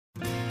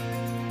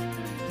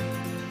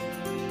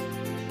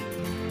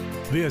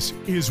This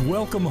is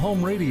Welcome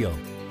Home Radio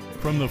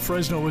from the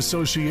Fresno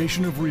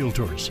Association of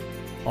Realtors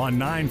on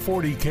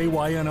 940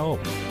 KYNO.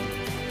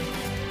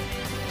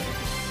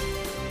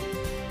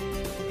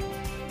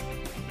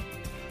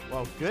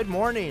 Well, good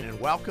morning and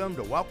welcome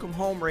to Welcome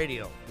Home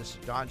Radio. This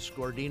is Don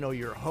Scordino,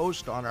 your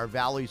host on our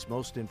Valley's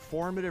most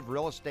informative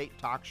real estate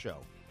talk show.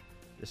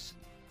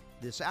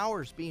 This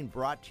hour is being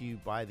brought to you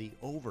by the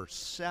over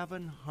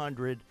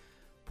 700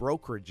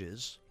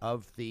 brokerages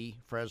of the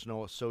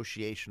Fresno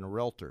Association of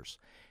Realtors.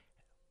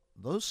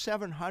 Those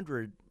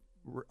 700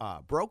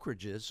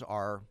 brokerages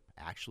are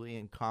actually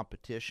in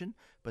competition,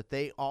 but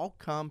they all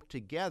come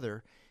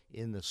together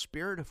in the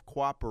spirit of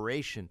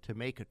cooperation to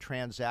make a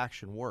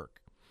transaction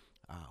work.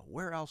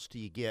 Where else do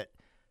you get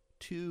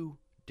two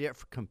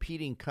different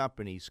competing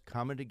companies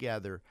coming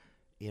together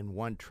in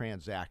one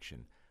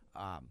transaction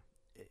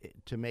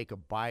to make a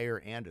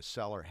buyer and a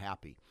seller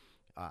happy?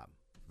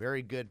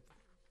 Very good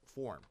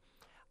form.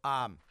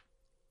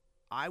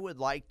 I would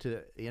like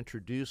to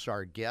introduce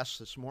our guests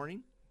this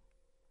morning.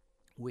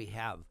 We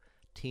have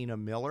Tina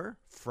Miller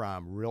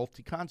from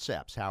Realty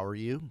Concepts. How are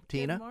you,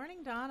 Tina? Good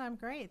morning, Don. I'm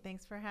great.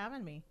 Thanks for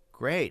having me.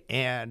 Great.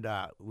 And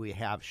we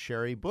have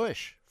Sherry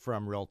Bush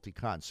from Realty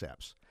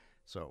Concepts.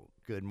 So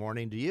good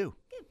morning to you.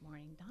 Good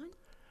morning, Don.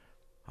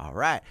 All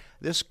right.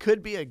 This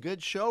could be a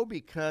good show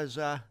because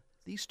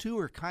these two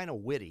are kind of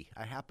witty.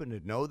 I happen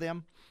to know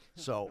them.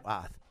 So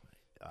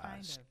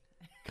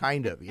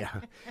kind of,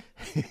 yeah.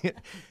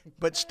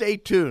 But stay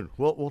tuned.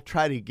 We'll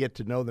try to get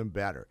to know them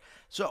better.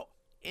 So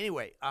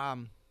anyway,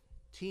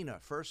 Tina,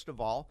 first of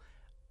all,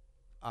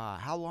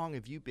 how long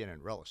have you been in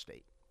real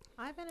estate?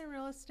 I've been in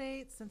real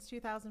estate since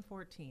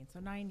 2014, so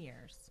 9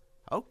 years.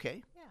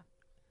 Okay.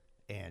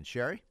 Yeah. And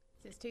Sherry?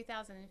 Since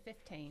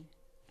 2015.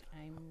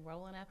 I'm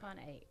rolling up on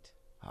 8.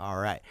 All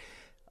right.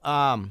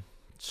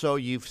 So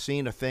you've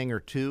seen a thing or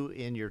two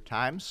in your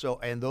time.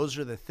 And those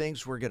are the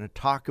things we're going to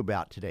talk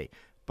about today.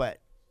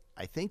 But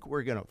I think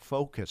we're going to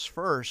focus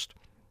first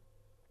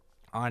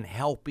on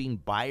helping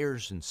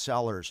buyers and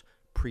sellers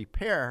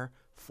prepare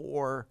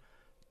for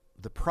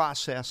the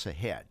process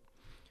ahead.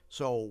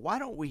 So why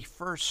don't we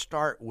first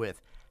start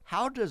with,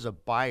 how does a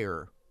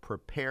buyer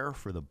prepare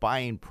for the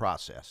buying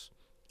process?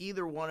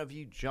 Either one of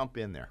you jump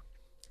in there.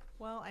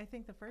 Well, I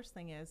think the first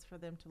thing is for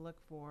them to look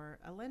for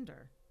a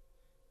lender.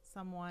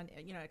 Someone,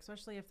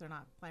 especially if they're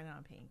not planning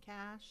on paying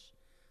cash.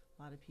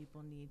 A lot of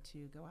people need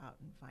to go out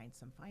and find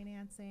some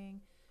financing.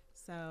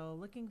 So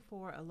looking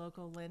for a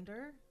local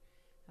lender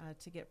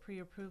to get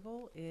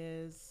pre-approval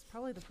is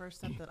probably the first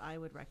step that I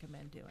would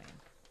recommend doing.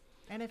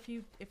 And if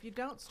you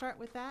don't start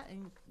with that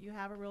and you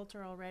have a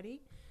realtor already,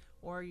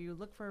 or you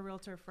look for a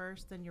realtor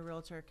first, then your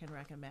realtor can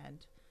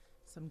recommend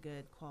some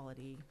good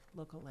quality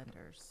local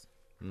lenders.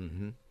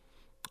 Mm-hmm.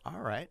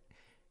 All right.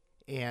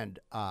 And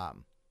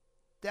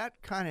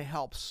that kind of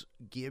helps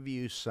give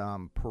you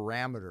some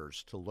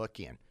parameters to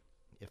look in.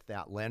 If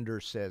that lender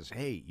says,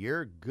 hey,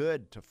 you're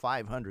good to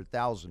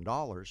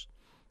 $500,000,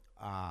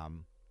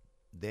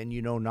 then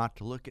you know not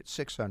to look at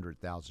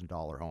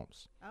 $600,000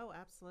 homes. Oh,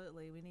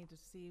 absolutely. We need to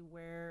see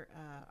where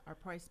our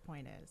price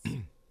point is.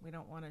 We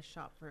don't want to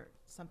shop for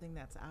something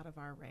that's out of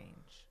our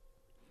range.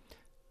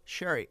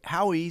 Sherry,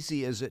 how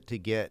easy is it to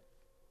get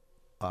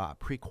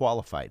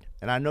pre-qualified?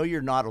 And I know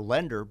you're not a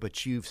lender,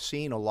 but you've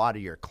seen a lot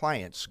of your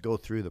clients go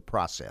through the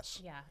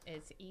process. Yeah,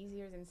 it's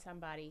easier than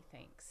somebody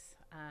thinks.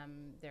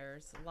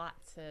 There's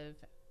lots of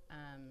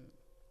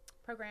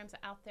programs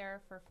out there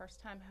for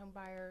first-time home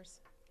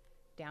buyers,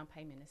 down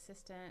payment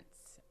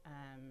assistance.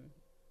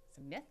 It's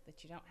a myth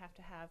that you don't have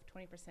to have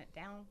 20%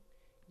 down.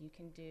 You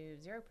can do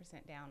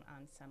 0% down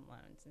on some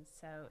loans. And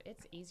so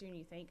it's easier than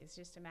you think. It's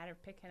just a matter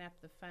of picking up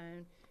the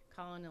phone,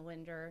 calling a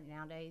lender.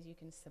 Nowadays, you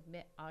can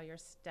submit all your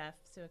stuff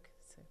to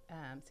a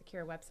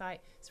secure website.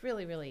 It's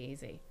really, really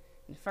easy.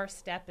 And the first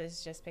step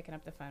is just picking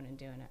up the phone and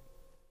doing it.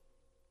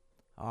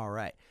 All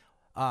right.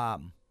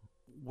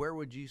 Where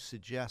would you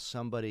suggest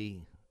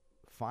somebody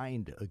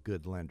find a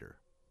good lender?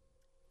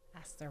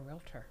 Ask their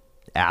realtor.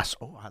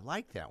 Oh, I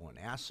like that one.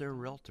 Ask their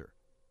realtor.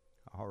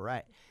 All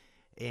right.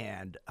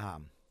 And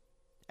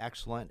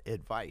excellent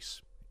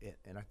advice.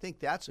 And I think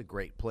that's a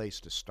great place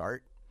to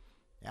start.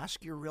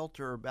 Ask your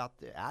realtor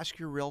ask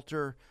your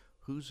realtor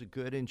who's a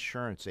good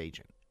insurance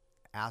agent.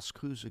 Ask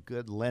who's a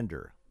good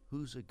lender,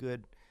 who's a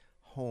good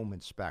home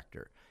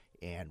inspector.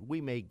 And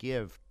we may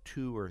give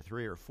 2 or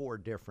 3 or 4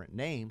 different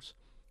names,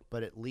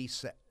 but at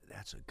least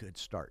that's a good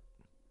start.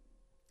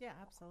 Yeah,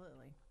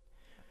 absolutely.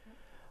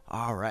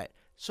 All right.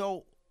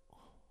 So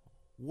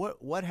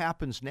what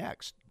happens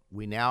next?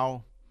 We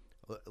now,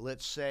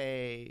 let's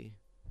say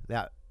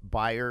that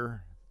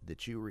buyer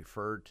that you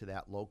referred to,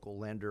 that local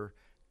lender,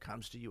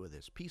 comes to you with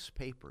this piece of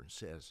paper and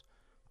says,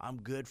 I'm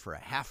good for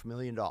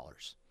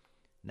 $500,000.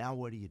 Now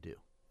what do you do?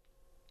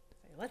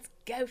 Say, let's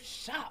go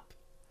shop.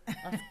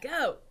 Let's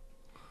go.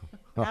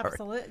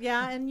 Absolutely.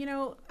 Yeah, and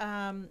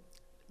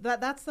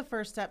that's the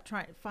first step,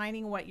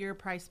 finding what your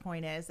price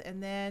point is,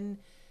 and then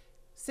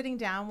sitting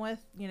down with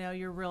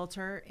your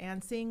realtor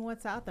and seeing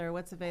what's out there,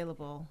 what's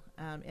available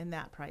in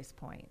that price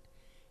point.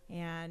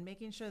 and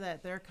making sure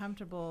that they're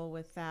comfortable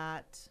with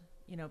that,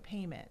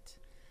 payment.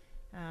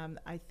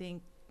 I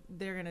think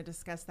they're going to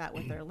discuss that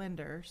with their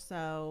lender.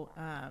 So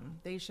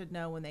they should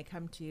know when they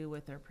come to you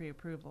with their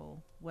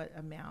pre-approval what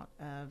amount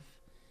of,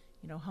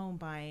 home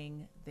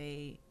buying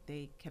they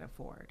can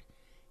afford.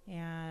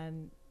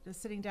 And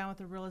just sitting down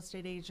with a real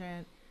estate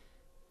agent,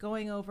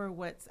 going over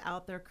what's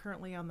out there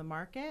currently on the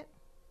market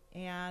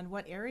and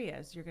what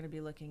areas you're going to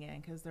be looking in,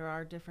 because there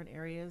are different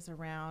areas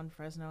around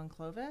Fresno and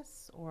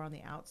Clovis or on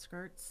the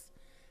outskirts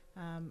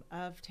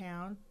of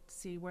town.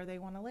 See where they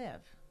want to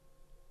live,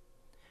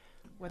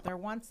 what their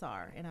wants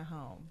are in a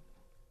home.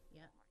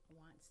 Yeah,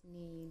 wants,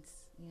 needs,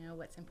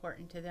 what's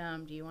important to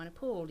them. Do you want a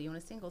pool? Do you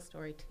want a single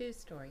story,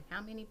 2-story?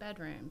 How many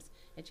bedrooms?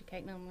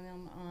 Educate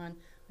them on,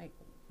 like,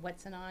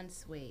 what's an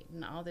ensuite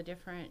and all the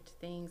different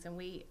things. And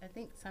I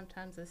think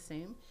sometimes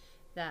assume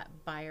that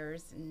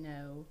buyers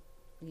know,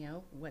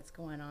 what's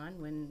going on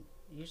when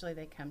usually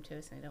they come to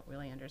us and they don't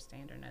really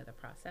understand or know the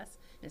process.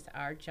 And it's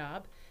our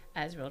job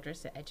as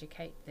realtors to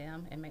educate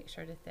them and make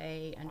sure that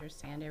they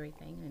understand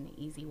everything in an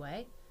easy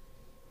way.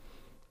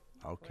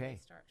 Okay. Before they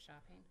start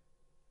shopping.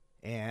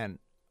 And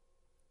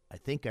I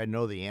think I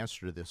know the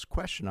answer to this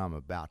question I'm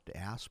about to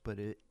ask, but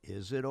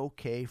is it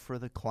okay for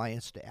the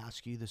clients to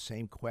ask you the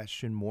same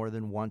question more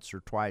than once or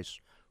twice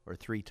or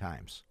 3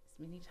 times?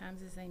 As many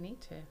times as they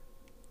need to.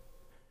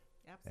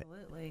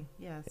 Absolutely.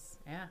 Yes.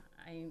 Yeah.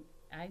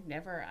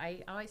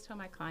 I always tell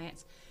my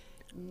clients,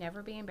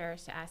 never be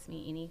embarrassed to ask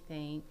me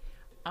anything.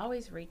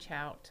 Always reach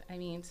out. I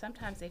mean,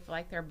 sometimes they feel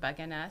like they're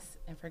bugging us.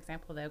 And for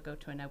example, they'll go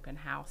to an open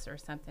house or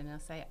something. And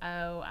they'll say,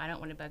 oh, I don't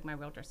want to bug my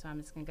realtor, so I'm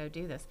just going to go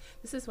do this.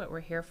 This is what we're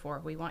here for.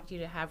 We want you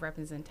to have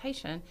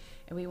representation,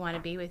 and we want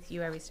to be with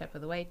you every step of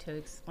the way to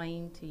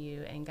explain to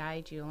you and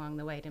guide you along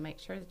the way to make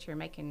sure that you're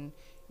making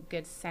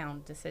good,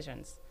 sound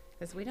decisions.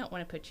 Because we don't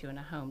want to put you in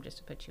a home just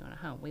to put you in a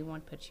home. We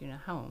want to put you in a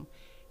home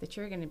that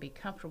you're going to be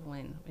comfortable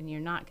in and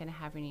you're not going to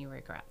have any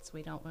regrets.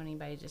 We don't want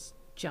anybody to just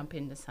jump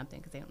into something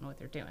because they don't know what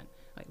they're doing.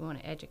 Like, we want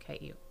to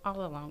educate you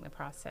all along the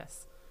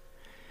process.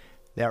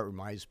 That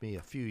reminds me,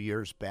 a few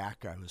years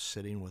back, I was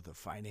sitting with a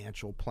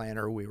financial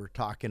planner. We were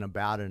talking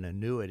about an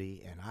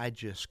annuity, and I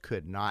just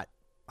could not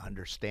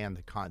understand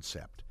the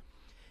concept.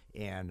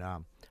 And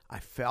I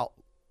felt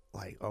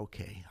like,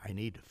 okay, I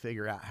need to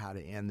figure out how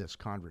to end this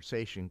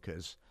conversation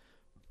because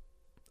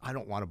I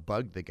don't want to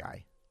bug the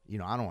guy. I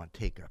don't want to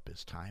take up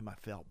his time. I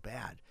felt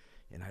bad,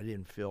 and I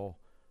didn't feel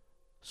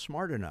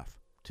smart enough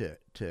to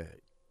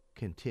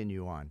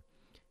continue on.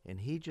 And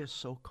he just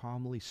so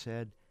calmly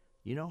said,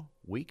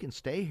 we can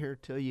stay here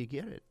till you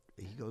get it.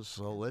 He goes,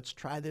 so let's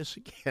try this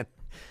again.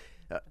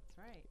 That's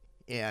right.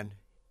 And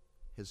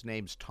his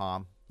name's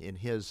Tom. In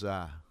his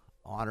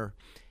honor,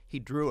 he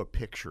drew a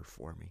picture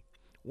for me.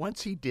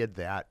 Once he did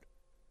that,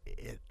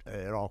 it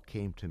all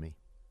came to me.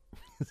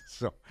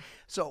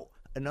 So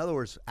in other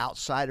words,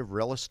 outside of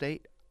real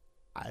estate,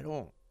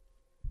 I'm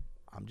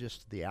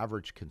just the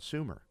average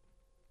consumer.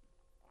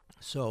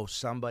 So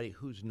somebody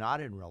who's not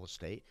in real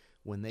estate,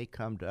 when they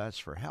come to us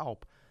for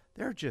help,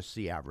 they're just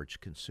the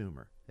average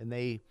consumer, and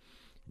they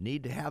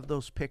need to have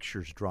those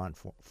pictures drawn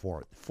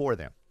for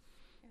them.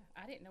 Yeah,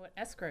 I didn't know what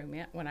escrow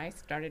meant when I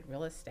started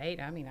real estate.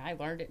 I mean, I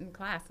learned it in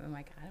class, and I'm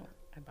like,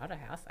 I bought a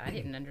house. I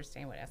didn't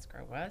understand what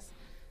escrow was.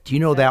 Do you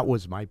know that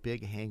was my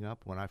big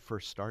hang-up when I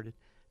first started?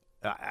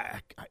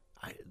 I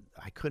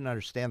couldn't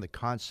understand the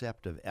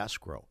concept of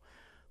escrow,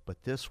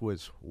 but this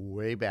was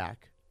way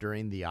back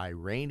during the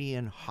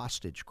Iranian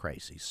hostage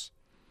crisis.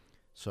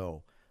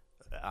 So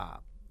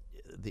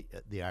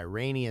the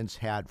Iranians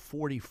had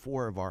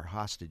 44 of our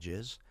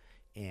hostages,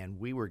 and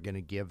we were going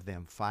to give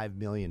them $5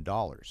 million.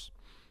 Well,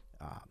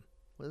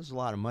 there's a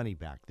lot of money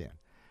back then.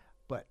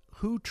 But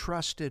who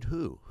trusted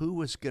who? Who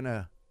was going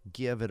to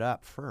give it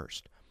up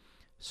first?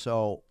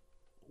 So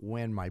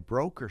when my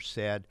broker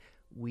said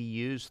we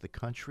used the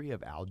country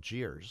of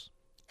Algiers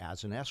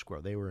as an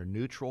escrow, they were a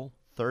neutral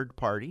third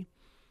party.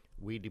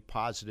 We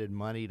deposited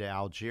money to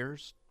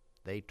Algiers.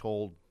 They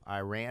told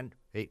Iran,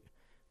 hey,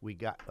 we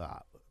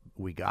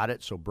got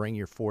it, so bring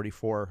your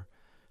 44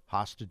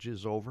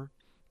 hostages over.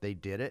 They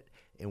did it,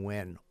 and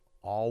when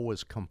all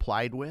was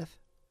complied with,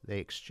 they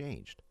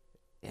exchanged.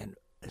 And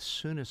as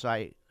soon as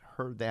I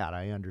heard that,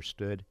 I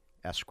understood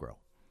escrow.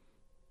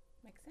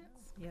 Makes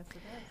sense. Yes, it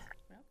is.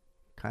 Well,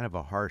 Kind of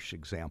a harsh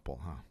example,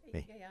 huh?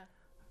 yeah.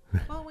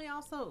 Well,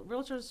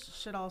 realtors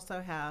should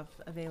also have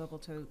available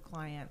to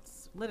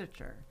clients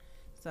literature.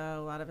 So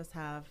a lot of us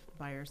have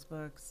buyers'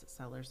 books,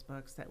 sellers'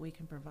 books that we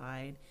can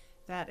provide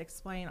that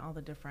explain all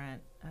the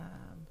different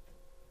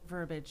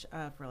verbiage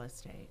of real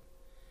estate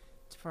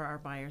for our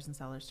buyers and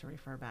sellers to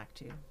refer back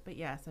to. But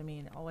yes,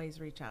 always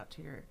reach out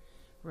to your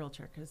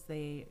realtor because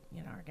they,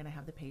 are going to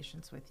have the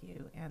patience with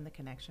you and the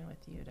connection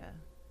with you to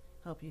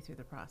help you through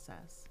the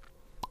process.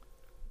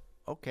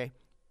 Okay.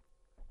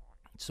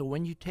 So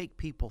when you take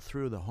people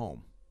through the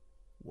home,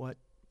 what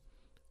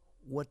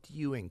do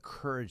you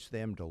encourage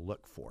them to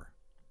look for?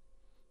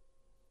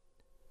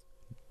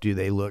 Do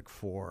they look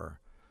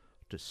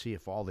to see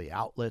if all the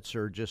outlets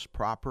are just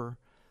proper?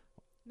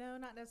 No,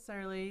 not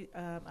necessarily.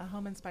 A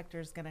home inspector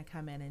is going to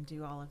come in and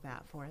do all of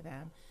that for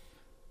them.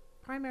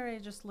 Primarily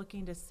just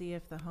looking to see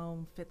if the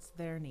home fits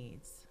their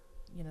needs,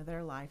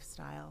 their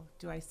lifestyle.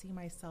 Do I see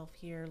myself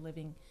here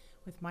living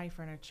with my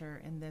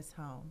furniture in this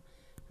home?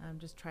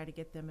 Just try to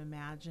get them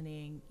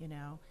imagining,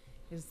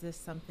 is this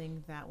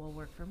something that will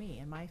work for me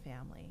and my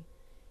family?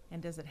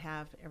 And does it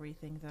have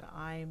everything that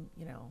I'm,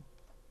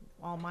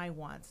 all my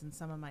wants and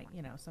some of my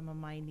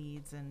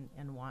needs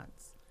and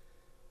wants?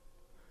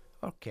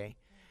 Okay.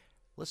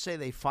 Let's say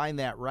they find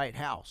that right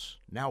house.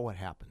 Now what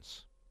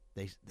happens?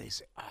 They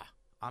say,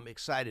 I'm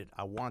excited.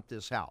 I want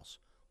this house.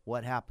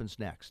 What happens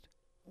next?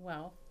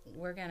 Well,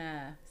 we're going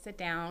to sit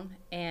down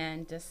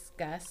and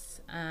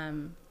discuss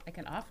like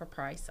an offer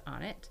price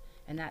on it,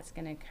 and that's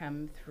going to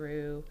come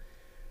through.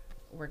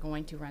 We're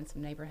going to run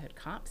some neighborhood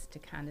comps to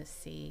kind of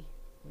see,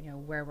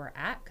 where we're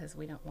at, because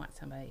we don't want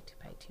somebody to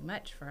pay too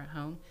much for a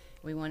home.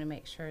 We want to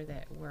make sure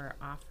that we're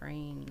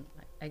offering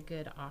a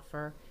good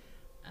offer.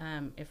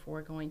 If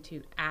we're going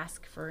to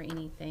ask for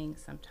anything,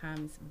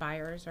 sometimes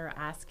buyers are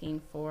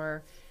asking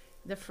for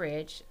the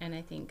fridge, and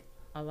I think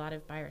a lot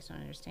of buyers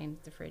don't understand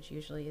that the fridge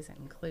usually isn't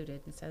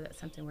included, and so that's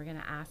something we're going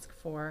to ask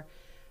for.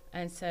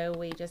 And so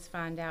we just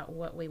find out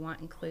what we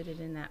want included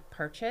in that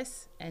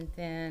purchase, and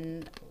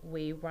then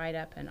we write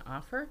up an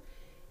offer.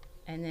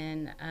 And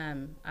then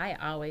I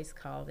always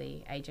call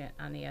the agent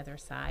on the other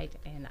side,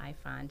 and I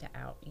find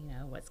out,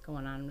 what's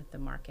going on with the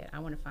market. I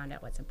want to find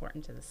out what's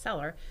important to the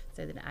seller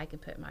so that I can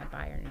put my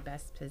buyer in the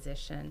best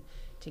position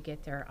to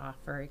get their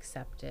offer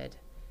accepted.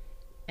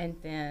 And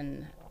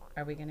then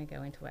are we going to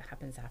go into what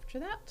happens after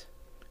that?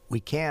 We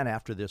can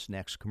after this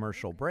next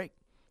commercial break.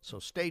 So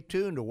stay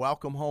tuned to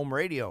Welcome Home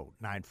Radio,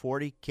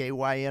 940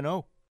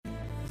 KYNO.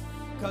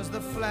 'Cause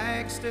the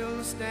flag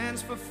still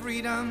stands for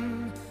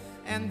freedom,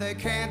 and they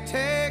can't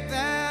take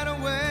that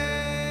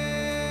away.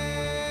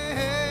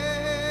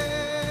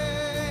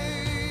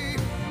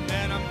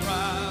 And I'm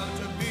proud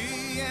to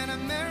be an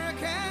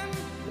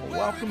American.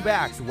 Welcome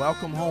back to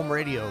Welcome Home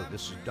Radio.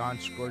 This is Don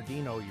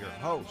Scordino, your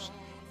host.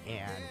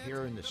 And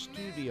here in the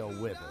studio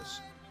with us,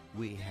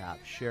 we have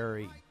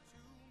Sherry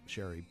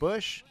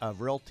Bush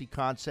of Realty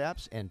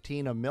Concepts and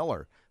Tina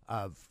Miller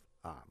of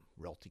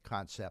Realty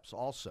Concepts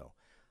also.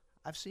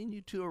 I've seen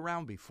you two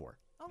around before.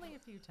 Only a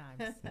few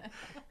times.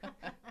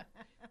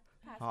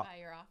 Pass by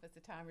your office a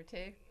time or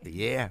two.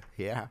 Yeah.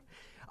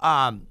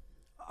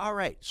 All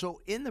right.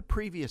 So in the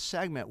previous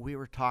segment, we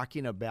were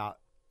talking about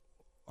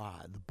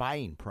the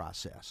buying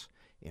process.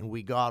 And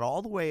we got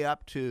all the way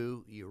up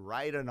to you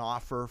write an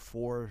offer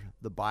for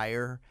the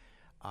buyer.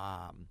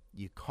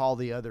 You call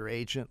the other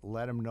agent,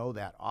 let them know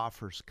that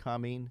offer's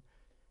coming,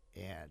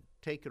 and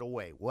take it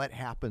away. What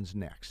happens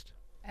next?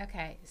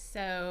 Okay,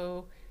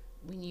 so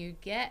when you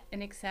get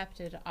an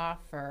accepted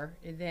offer,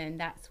 then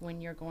that's when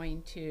you're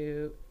going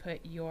to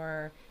put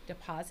your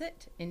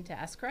deposit into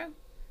escrow.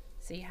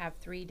 So you have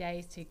 3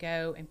 days to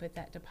go and put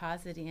that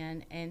deposit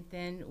in, and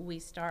then we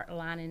start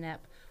lining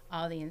up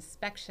all the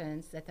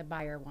inspections that the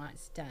buyer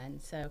wants done.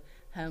 So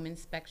home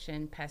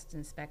inspection, pest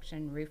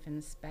inspection, roof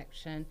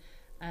inspection,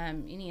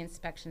 any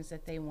inspections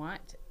that they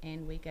want,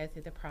 and we go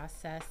through the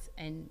process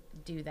and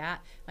do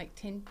that. Like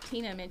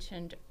Tina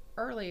mentioned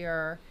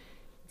earlier,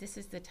 this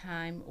is the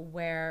time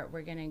where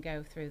we're going to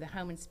go through. The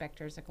home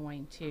inspectors are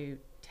going to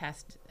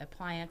test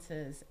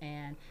appliances,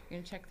 and you're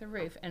going to check the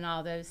roof and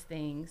all those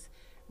things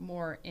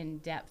more in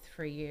depth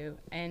for you.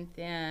 And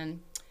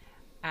then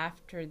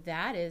after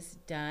that is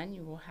done,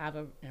 you will have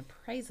an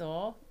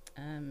appraisal,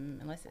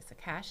 unless it's a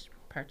cash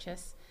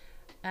purchase.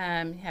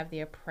 You have the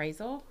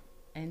appraisal,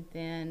 and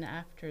then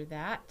after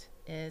that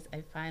is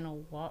a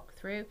final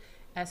walkthrough.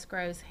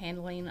 Escrow's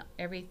handling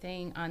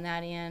everything on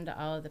that end,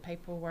 all of the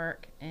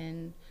paperwork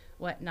and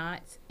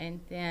whatnot.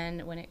 And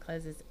then when it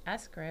closes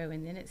escrow,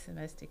 and then it's the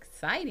most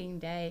exciting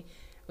day,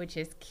 which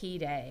is key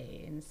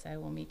day. And so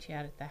we'll meet you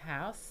out at the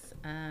house,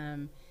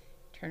 turn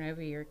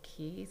over your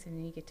keys, and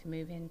then you get to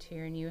move into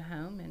your new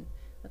home and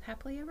live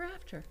happily ever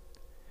after.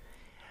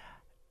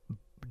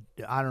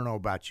 I don't know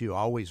about you. I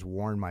always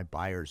warn my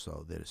buyers,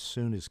 though, that as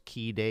soon as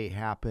key day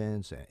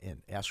happens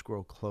and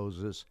escrow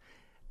closes,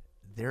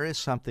 there is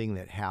something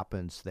that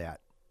happens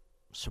that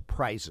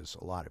surprises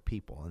a lot of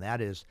people, and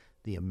that is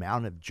the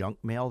amount of junk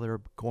mail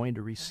they're going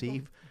to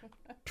receive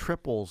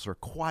triples or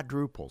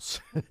quadruples.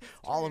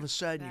 All of a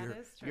sudden,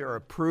 you're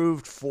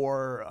approved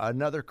for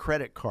another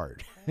credit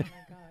card. Oh, my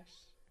gosh.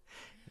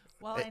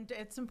 Well, and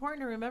it's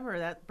important to remember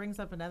that brings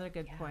up another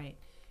good point.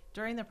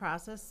 During the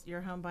process,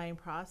 your home buying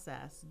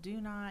process,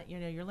 do not,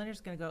 your lender's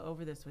going to go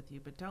over this with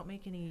you, but don't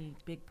make any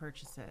big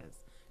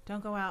purchases.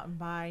 Don't go out and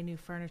buy new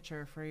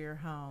furniture for your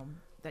home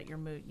that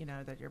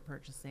you're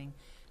purchasing.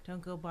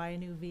 Don't go buy a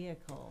new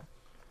vehicle.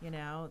 You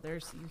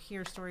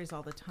hear stories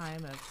all the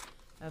time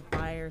of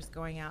buyers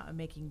going out and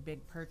making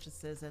big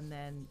purchases, and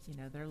then,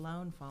 their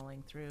loan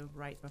falling through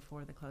right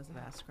before the close of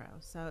escrow.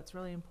 So it's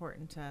really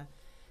important to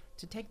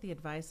take the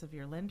advice of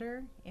your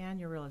lender and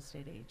your real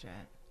estate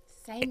agent.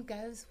 The same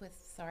goes with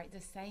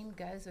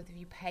if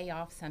you pay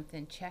off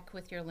something. Check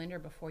with your lender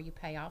before you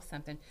pay off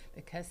something,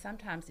 because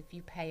sometimes if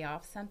you pay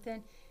off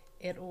something,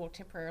 it will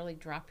temporarily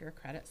drop your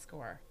credit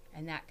score,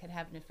 and that could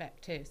have an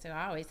effect too. So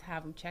I always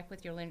have them check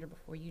with your lender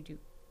before you do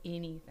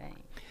anything.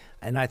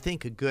 And I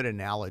think a good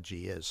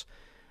analogy is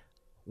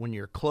when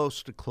you're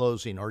close to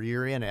closing or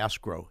you're in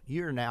escrow,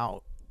 you're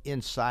now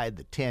inside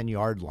the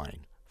 10-yard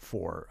line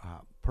for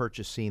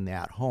purchasing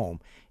that home.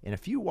 And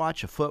if you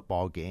watch a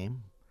football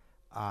game,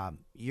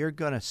 you're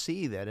going to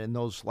see that in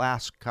those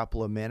last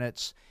couple of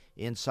minutes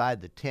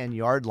inside the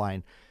 10-yard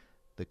line,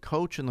 the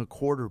coach and the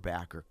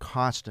quarterback are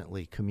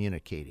constantly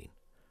communicating.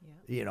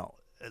 Yeah. You know,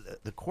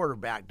 the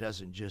quarterback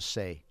doesn't just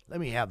say, let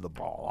me have the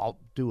ball, I'll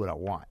do what I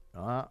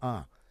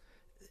want.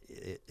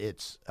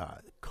 It's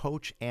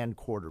coach and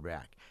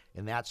quarterback.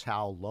 And that's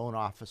how loan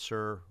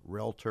officer,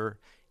 realtor,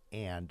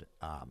 and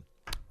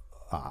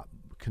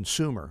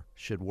consumer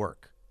should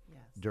work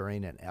Yes.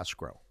 during an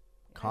escrow.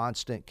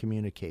 Constant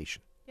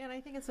communication. Yeah, and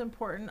I think it's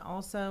important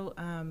also,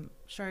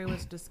 Sherry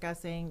was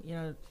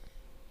discussing,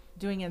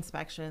 doing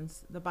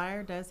inspections. The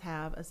buyer does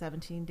have a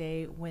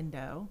 17-day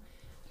window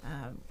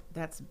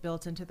that's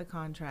built into the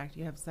contract.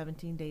 You have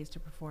 17 days to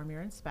perform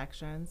your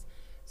inspections.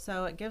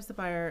 So it gives the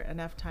buyer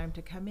enough time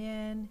to come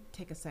in,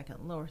 take a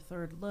second or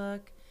third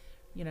look,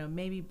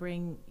 maybe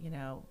bring,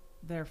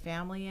 their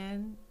family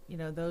in,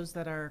 those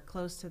that are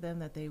close to them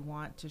that they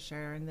want to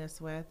share in this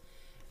with,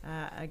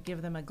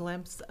 give them a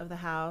glimpse of the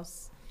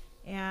house,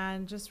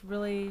 and just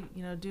really,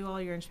 do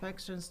all your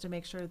inspections to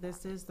make sure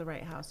this is the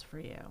right house for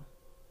you.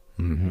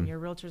 Mm-hmm. And your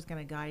realtor is going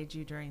to guide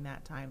you during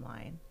that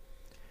timeline.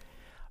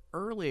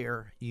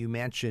 Earlier, you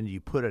mentioned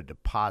you put a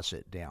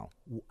deposit down.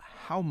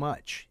 How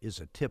much is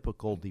a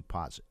typical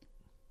deposit?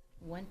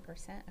 1%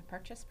 of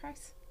purchase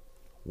price.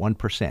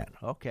 1%.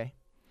 Okay.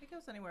 It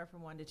goes anywhere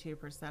from 1% to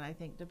 2%, I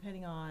think,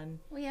 depending on.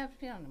 Well, you have to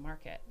be on the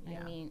market.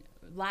 Yeah. I mean,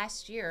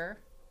 last year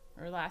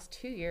or last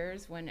 2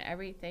 years, when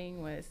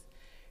everything was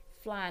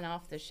flying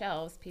off the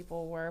shelves,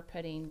 people were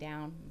putting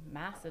down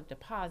massive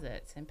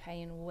deposits and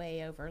paying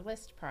way over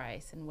list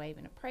price and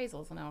waiving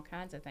appraisals and all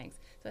kinds of things.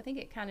 So I think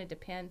it kind of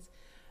depends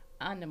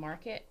on the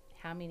market,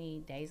 how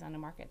many days on the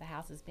market the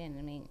house has been.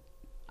 I mean,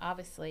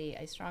 obviously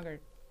a stronger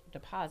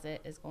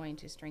deposit is going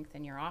to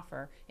strengthen your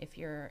offer if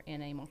you're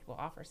in a multiple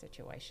offer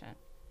situation.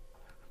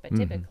 But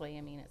typically,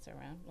 I mean, it's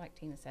around, like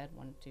Tina said,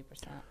 1% to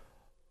 2%.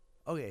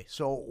 Okay,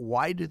 so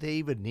why do they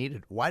even need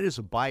it? Why does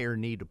a buyer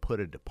need to put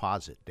a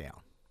deposit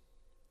down?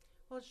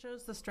 Well, it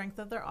shows the strength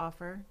of their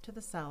offer to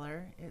the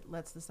seller. It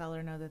lets the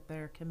seller know that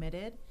they're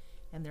committed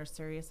and they're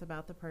serious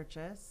about the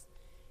purchase.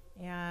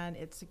 And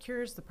it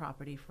secures the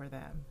property for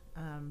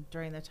them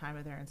during the time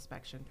of their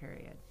inspection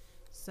period.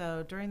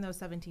 So during those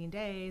 17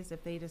 days,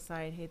 if they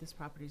decide, hey, this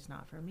property's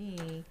not for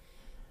me,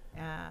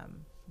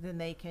 then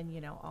they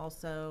can,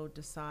 also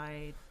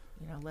decide,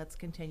 let's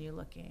continue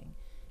looking.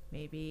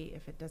 Maybe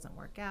if it doesn't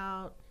work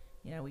out,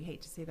 we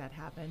hate to see that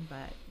happen,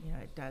 but,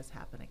 it does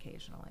happen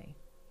occasionally.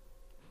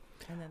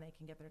 And then they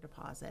can get their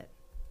deposit.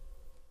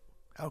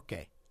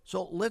 Okay,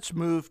 so let's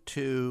move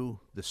to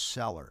the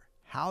seller.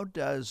 How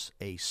does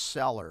a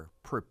seller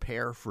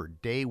prepare for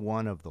day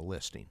one of the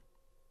listing?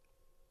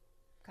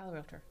 Call a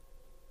realtor.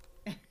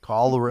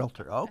 Call the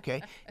realtor.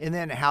 Okay. And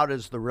then how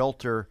does the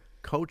realtor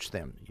coach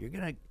them? You're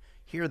going to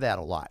hear that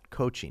a lot,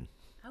 coaching.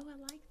 Oh,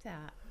 I like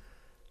that.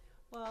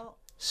 Well,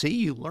 See,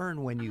 you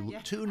learn when you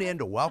tune in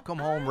to Welcome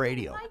Home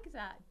Radio. I like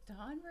that.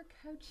 Dawn, we're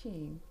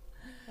coaching.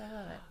 I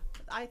love it.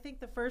 I think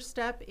the first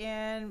step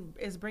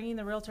is bringing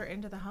the realtor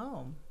into the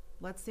home.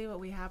 Let's see what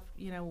we have,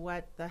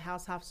 what the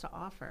house has to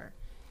offer.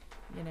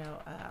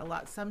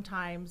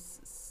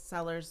 Sometimes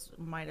sellers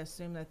might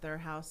assume that their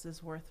house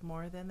is worth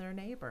more than their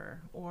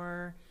neighbor,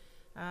 or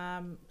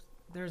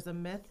there's a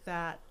myth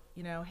that,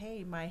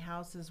 hey, my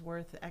house is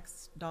worth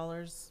X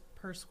dollars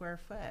per square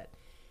foot,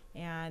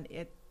 and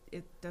it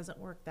doesn't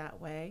work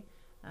that way.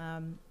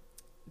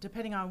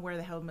 Depending on where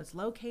the home is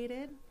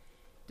located,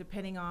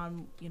 depending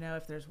on,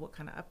 if there's what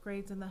kind of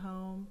upgrades in the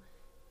home,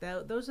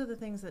 those are the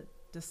things that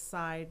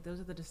those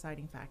are the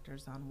deciding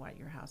factors on what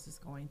your house is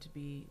going to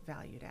be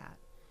valued at.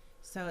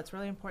 So it's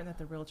really important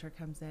that the realtor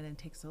comes in and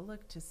takes a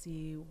look to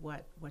see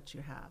what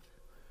you have.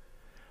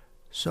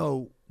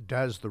 So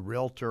does the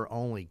realtor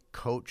only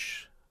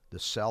coach the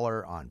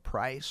seller on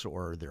price,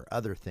 or are there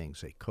other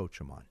things they coach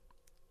them on?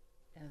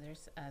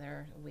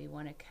 No, we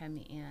want to come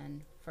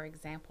in. For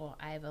example,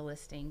 I have a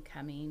listing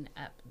coming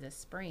up this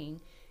spring,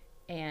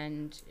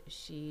 and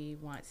she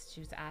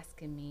was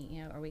asking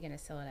me, are we going to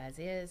sell it as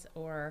is,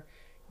 or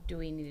do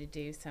we need to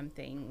do some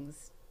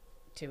things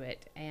to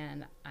it?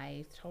 And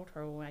I told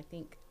her, well, I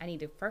think I need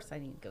to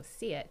go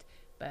see it.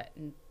 But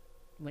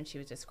when she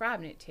was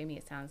describing it to me,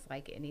 it sounds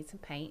like it needs some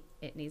paint,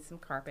 it needs some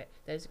carpet.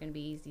 Those are going to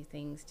be easy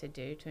things to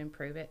do to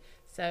improve it.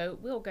 So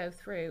we'll go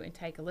through and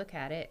take a look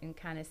at it and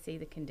kind of see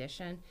the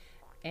condition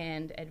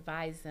and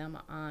advise them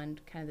on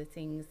kind of the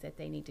things that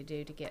they need to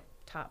do to get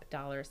top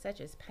dollar,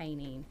 such as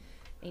painting,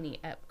 any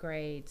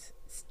upgrades,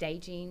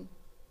 staging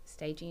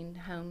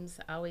homes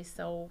always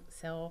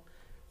sell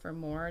for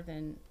more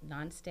than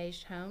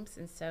non-staged homes,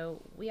 and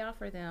so we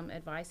offer them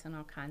advice on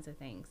all kinds of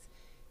things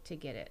to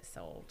get it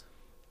sold.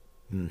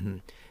 Mm-hmm.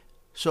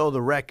 So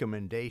the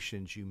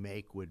recommendations you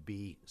make would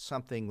be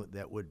something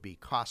that would be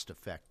cost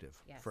effective.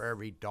 Yes. For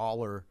every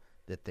dollar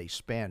that they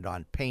spend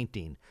on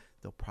painting,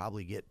 they'll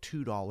probably get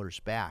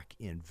 $2 back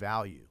in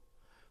value.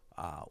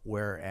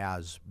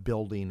 Whereas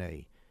building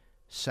a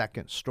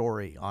second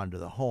story onto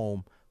the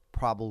home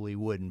probably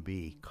wouldn't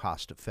be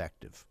cost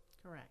effective.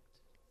 Correct.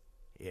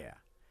 Yeah.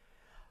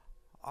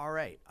 All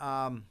right.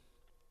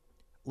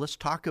 Let's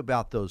talk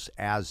about those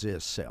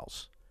as-is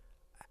sales.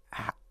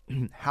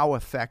 How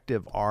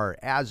effective are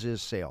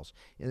as-is sales?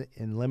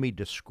 And let me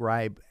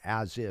describe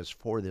as-is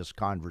for this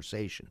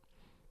conversation.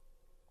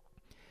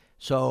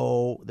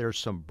 So there's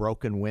some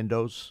broken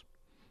windows.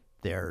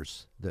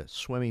 There's the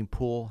swimming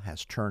pool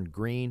has turned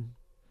green.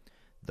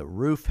 The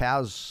roof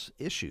has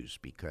issues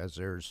because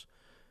there's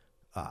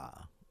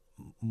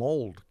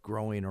mold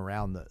growing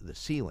around the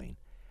ceiling.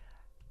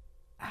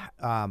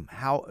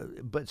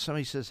 But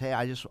somebody says, hey,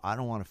 I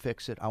don't want to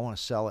fix it. I want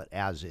to sell it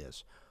as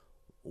is.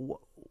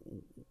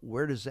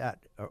 Where does that,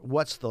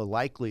 what's the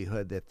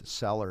likelihood that the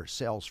seller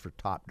sells for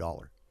top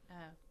dollar?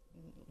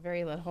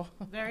 Very little.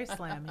 Very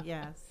slim,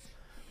 yes.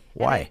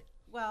 Why?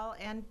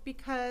 And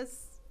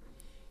because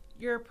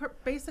you're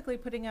basically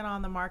putting it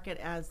on the market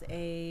as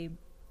you're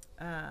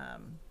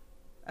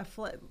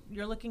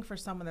looking for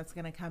someone that's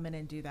going to come in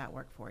and do that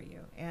work for you.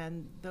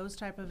 And those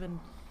type of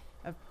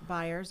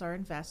buyers are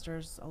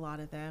investors, a lot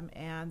of them,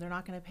 and they're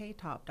not going to pay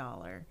top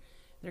dollar.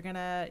 They're going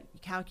to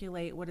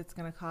calculate what it's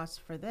going to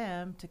cost for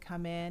them to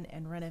come in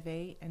and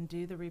renovate and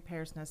do the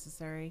repairs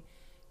necessary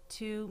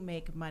to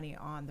make money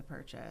on the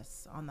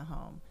purchase, on the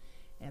home.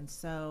 And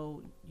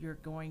so you're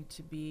going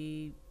to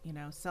be,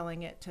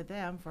 selling it to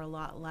them for a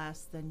lot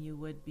less than you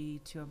would be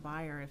to a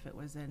buyer if it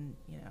was in,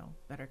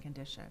 better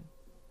condition.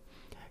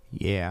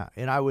 Yeah,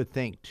 and I would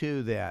think,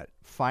 too, that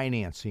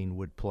financing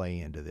would play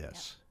into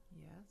this.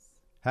 Yes.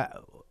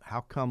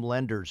 How come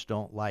lenders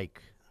don't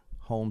like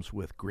homes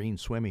with green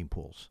swimming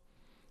pools?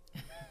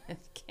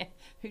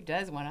 Who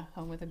does want a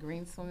home with a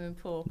green swimming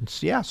pool?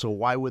 Yeah, so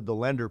why would the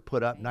lender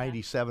put up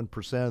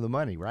 97% of the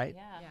money, right?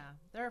 Yeah.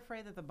 They're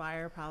afraid that the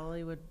buyer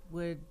probably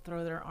would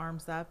throw their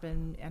arms up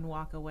and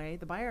walk away.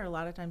 The buyer a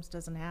lot of times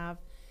doesn't have,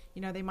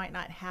 they might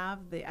not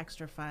have the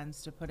extra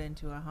funds to put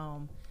into a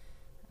home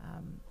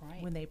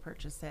when they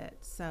purchase it.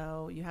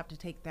 So you have to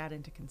take that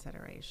into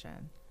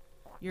consideration.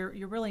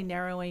 You're really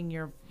narrowing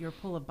your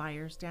pool of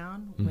buyers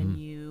down when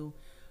you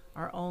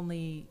are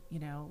only,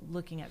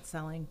 looking at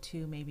selling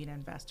to maybe an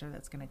investor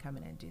that's going to come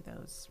in and do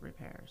those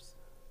repairs.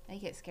 I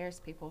think it scares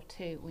people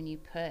too when you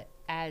put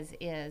as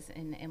is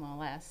in the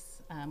MLS,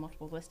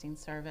 multiple listing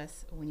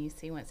service. When you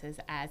see when it says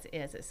as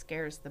is, it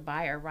scares the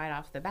buyer right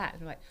off the bat.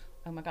 They're like,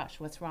 oh my gosh,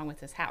 what's wrong with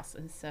this house?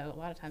 And so a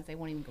lot of times they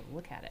won't even go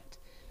look at it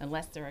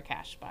unless they're a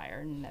cash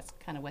buyer, and that's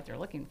kind of what they're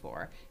looking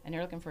for. And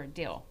they're looking for a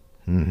deal.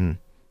 Mm-hmm.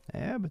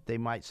 Yeah, but they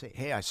might say,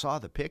 hey, I saw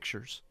the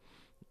pictures.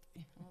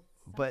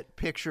 But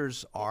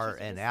pictures are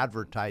an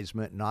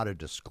advertisement, not a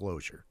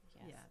disclosure.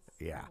 Yes.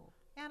 Yeah.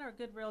 And a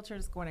good realtor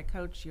is going to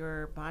coach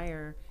your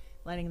buyer,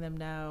 letting them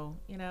know,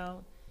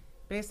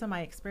 based on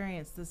my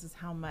experience, this is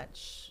how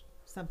much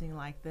something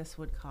like this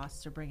would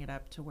cost to bring it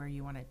up to where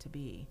you want it to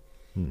be.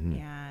 Mm-hmm.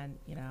 And,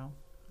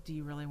 do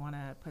you really want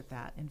to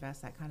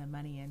invest that kind of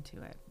money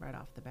into it right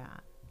off the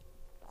bat?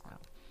 So.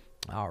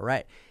 All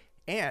right.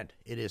 And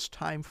it is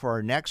time for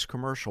our next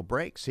commercial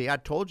break. See, I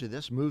told you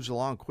this moves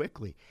along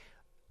quickly.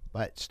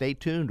 But stay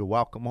tuned to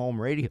Welcome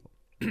Home Radio,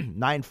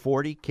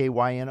 940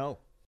 KYNO.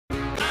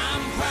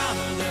 I'm proud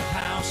of the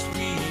house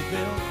we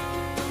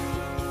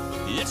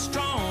built. It's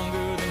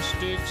stronger than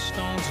sticks,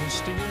 stones, and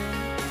steel.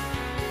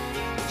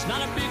 It's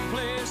not a big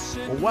place.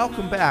 Well,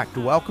 welcome back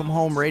to Welcome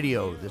Home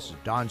Radio. This is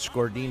Don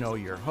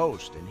Scordino, your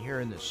host. And here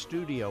in the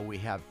studio, we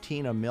have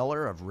Tina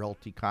Miller of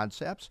Realty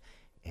Concepts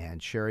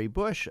and Sherry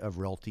Bush of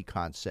Realty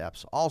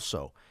Concepts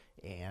also.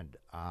 And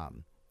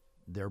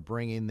they're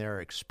bringing their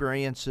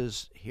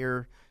experiences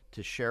here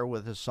to share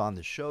with us on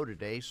the show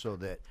today so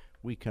that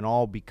we can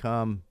all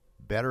become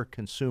better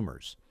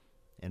consumers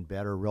and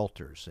better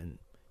realtors and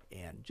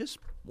just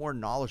more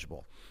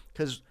knowledgeable.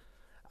 Because,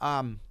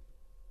 in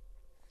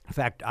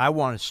fact, I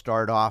want to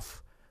start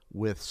off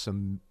with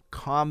some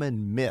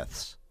common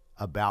myths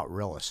about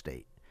real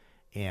estate.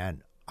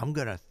 And I'm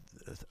going to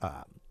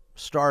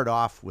start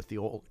off with the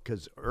old,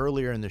 because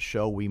earlier in the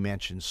show we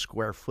mentioned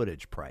square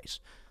footage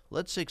price.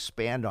 Let's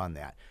expand on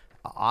that.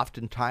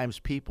 Oftentimes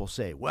people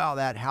say, well,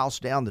 that house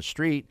down the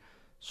street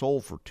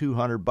sold for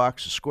 $200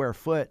 a square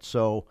foot,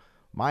 so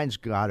mine's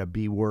got to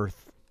be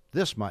worth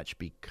this much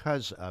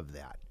because of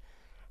that.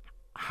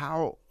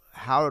 How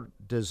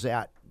does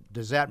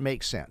that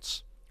make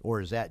sense,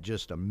 or is that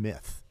just a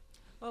myth?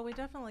 Well, we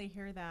definitely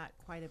hear that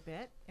quite a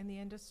bit in the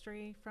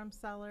industry from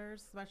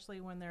sellers, especially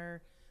when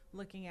they're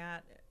looking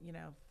at,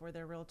 for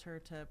their realtor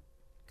to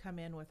come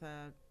in with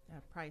a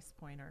price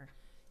point or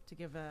to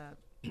give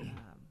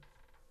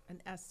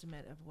an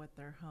estimate of what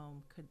their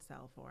home could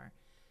sell for.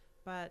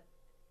 But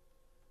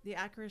the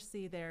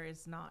accuracy there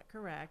is not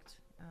correct.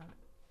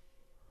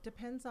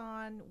 Depends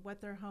on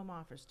what their home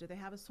offers. Do they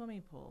have a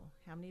swimming pool?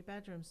 How many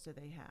bedrooms do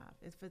they have?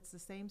 If it's the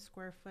same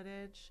square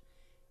footage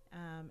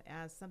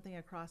as something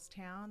across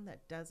town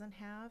that doesn't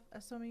have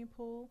a swimming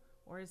pool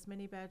or as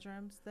many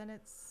bedrooms, then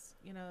it's,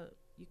 you know,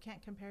 you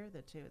can't compare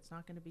the two. It's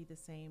not going to be the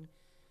same,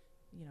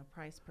 you know,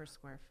 price per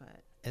square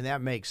foot. And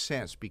that makes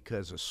sense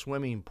because a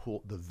swimming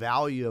pool, the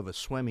value of a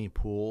swimming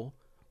pool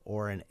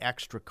or an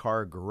extra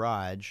car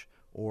garage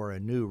or a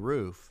new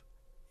roof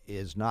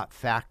is not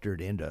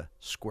factored into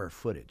square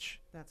footage.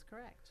 That's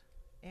correct.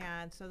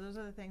 And so those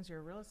are the things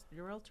your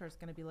realtor is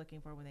going to be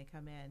looking for when they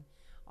come in.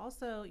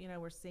 Also, you know,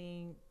 we're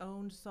seeing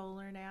owned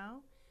solar now,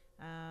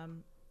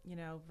 you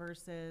know,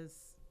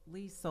 versus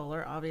lease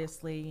solar.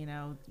 Obviously, you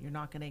know, you're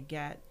not going to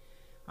get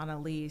on a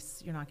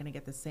lease, you're not going to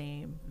get the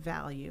same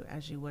value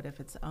as you would if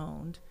it's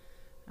owned.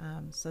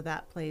 So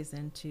that plays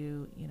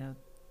into, you know,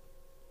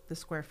 the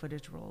square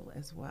footage rule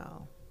as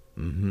well.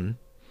 Mm-hmm.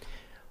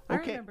 I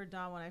Okay. remember,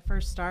 Don, when I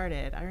first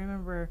started, I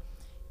remember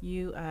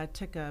you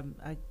took a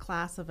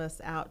class of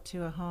us out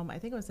to a home, I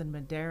think it was in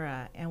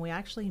Madera, and we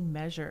actually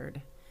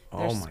measured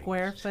their Oh, my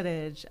square goodness.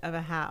 footage of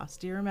a house.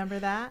 Do you remember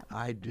that?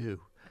 I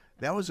do.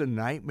 That was a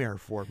nightmare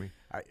for me.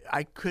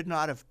 I could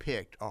not have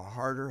picked a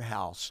harder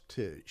house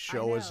to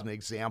show as know. an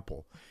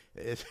example.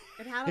 It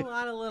had a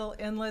lot of little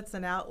inlets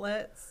and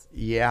outlets.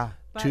 Yeah,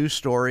 But 2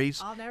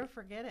 stories. I'll never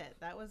forget it.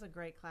 That was a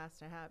great class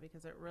to have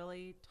because it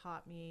really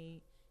taught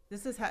me.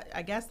 This is how,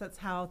 I guess that's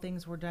how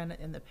things were done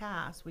in the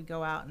past. We'd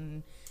go out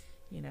and,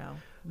 you know,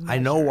 I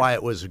know measure. why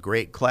it was a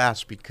great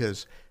class,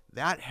 because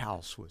that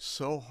house was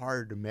so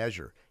hard to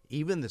measure.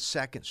 Even the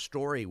second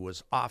story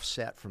was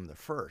offset from the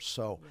first.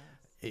 So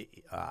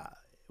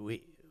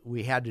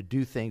we had to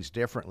do things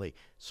differently.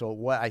 So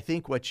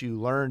what you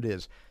learned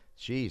is,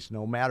 geez,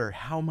 no matter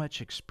how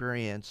much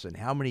experience and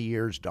how many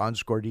years Don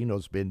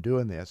Scordino's been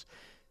doing this,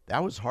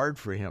 that was hard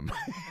for him.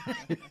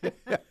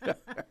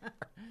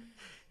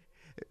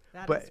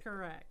 That but- is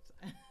correct.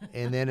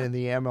 And then in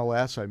the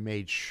MLS, I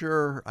made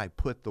sure I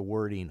put the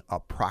wording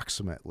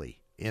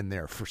approximately in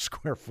there for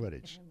square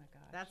footage. Oh my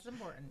gosh. That's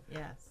important.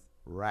 Yes.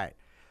 Right.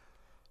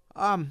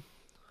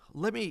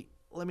 Let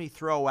me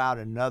throw out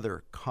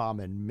another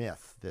common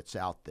myth that's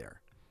out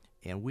there.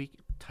 And we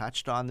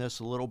touched on this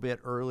a little bit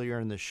earlier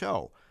in the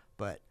show,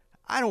 but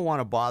I don't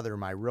want to bother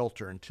my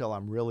realtor until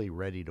I'm really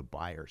ready to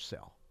buy or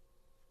sell.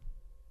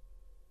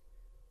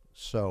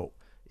 So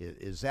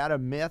is that a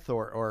myth,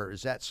 or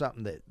is that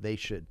something that they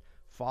should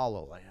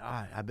follow? Like,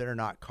 I better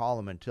not call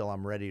them until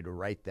I'm ready to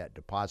write that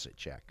deposit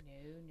check.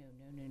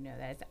 No.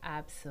 That's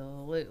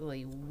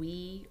absolutely.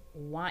 We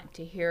want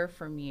to hear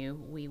from you.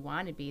 We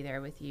want to be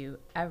there with you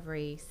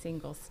every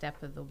single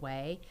step of the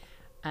way.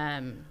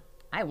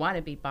 I want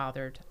to be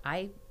bothered.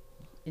 I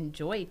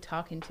enjoy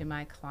talking to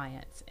my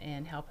clients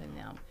and helping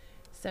them.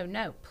 So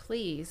no,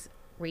 please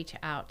reach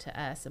out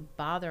to us,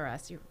 bother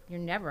us. You're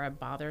never a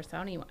bother. So I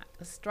don't even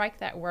strike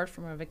that word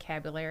from our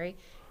vocabulary.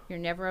 You're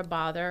never a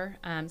bother.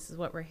 This is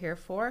what we're here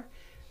for.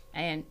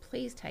 And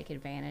please take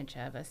advantage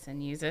of us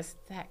and use us.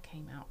 That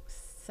came out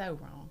so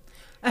wrong.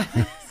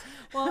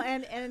 Well,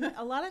 and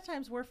a lot of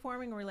times we're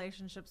forming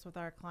relationships with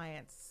our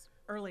clients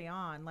early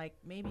on, like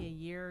maybe a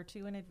year or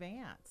two in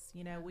advance.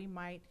 You know, we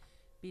might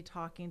be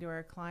talking to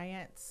our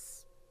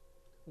clients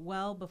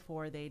well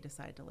before they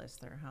decide to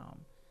list their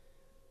home,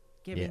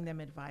 giving them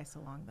advice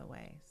along the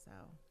way. So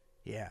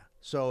Yeah.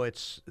 So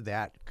it's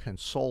that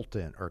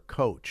consultant or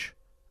coach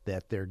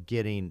that they're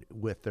getting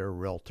with their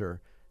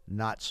realtor,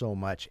 not so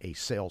much a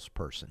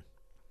salesperson.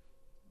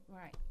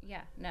 Right.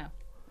 Yeah. No.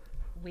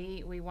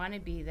 We want to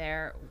be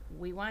there.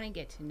 We want to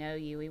get to know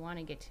you. We want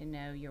to get to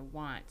know your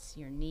wants,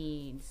 your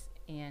needs,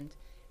 and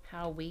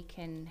how we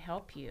can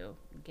help you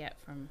get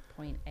from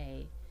point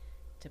A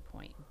to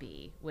point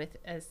B with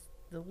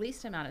the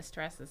least amount of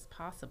stress as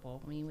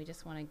possible. I mean, we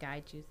just want to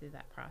guide you through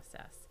that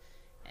process.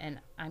 And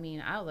I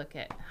mean, I'll look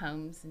at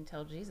homes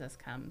until Jesus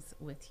comes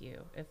with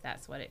you, if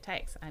that's what it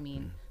takes. I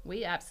mean,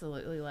 we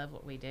absolutely love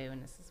what we do,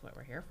 and this is what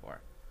we're here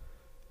for.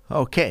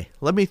 Okay,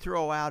 let me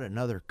throw out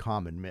another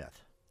common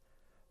myth.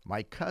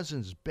 My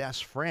cousin's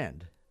best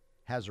friend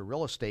has a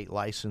real estate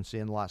license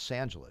in Los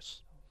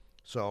Angeles,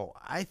 so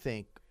I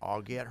think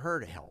I'll get her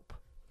to help.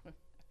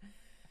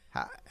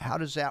 How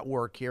does that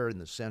work here in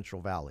the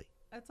Central Valley?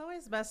 it's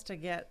always best to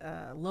get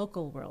a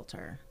local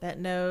realtor that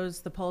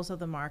knows the pulse of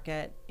the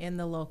market in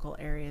the local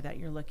area that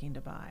you're looking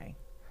to buy.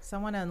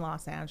 Someone in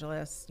Los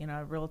Angeles, you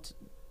know,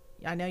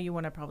 I know you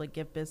want to probably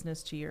give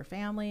business to your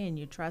family and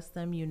you trust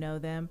them, you know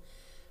them,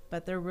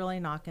 but they're really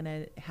not going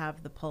to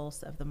have the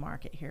pulse of the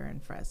market here in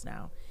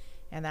Fresno.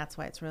 And that's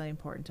why it's really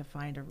important to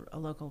find a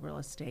local real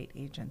estate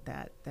agent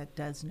that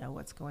does know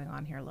what's going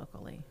on here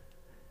locally.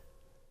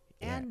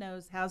 Yeah. And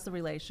has the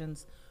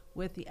relations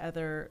with the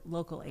other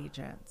local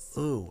agents.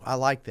 Ooh, I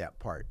like that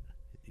part.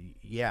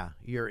 Yeah,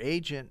 your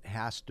agent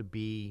has to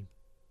be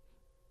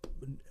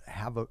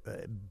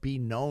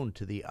known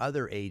to the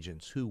other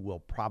agents who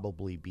will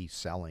probably be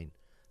selling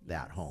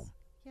that Yes. home.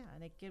 Yeah,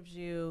 and it gives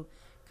you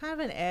kind of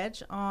an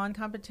edge on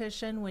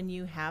competition when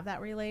you have that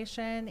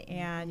relation,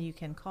 and you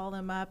can call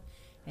them up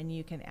and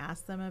you can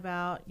ask them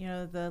about, you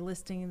know, the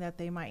listing that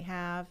they might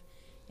have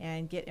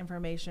and get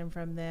information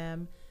from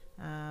them.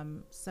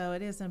 So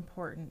it is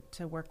important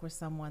to work with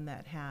someone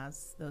that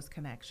has those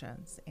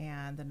connections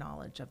and the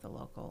knowledge of the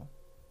local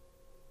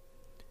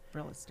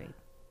real estate.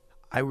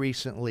 I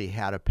recently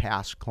had a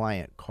past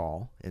client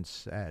call and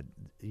said,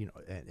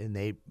 and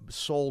they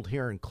sold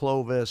here in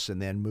Clovis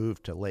and then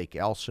moved to Lake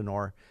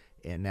Elsinore.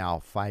 And now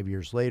 5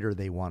 years later,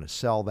 they want to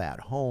sell that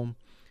home.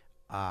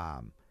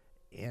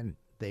 And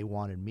they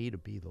wanted me to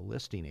be the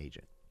listing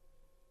agent.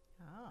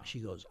 Oh. She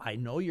goes, I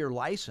know you're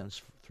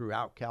licensed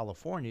throughout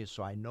California,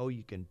 so I know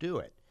you can do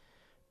it.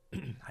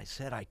 I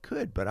said I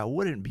could, but I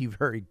wouldn't be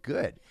very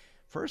good.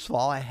 First of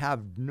all, I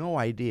have no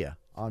idea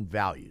on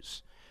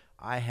values.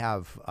 I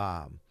have,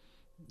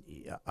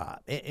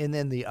 and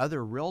then the other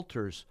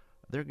realtors,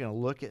 they're going to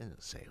look at it and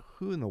say,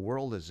 who in the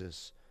world is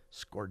this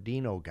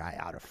Scordino guy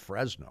out of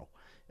Fresno?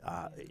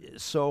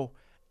 So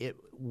it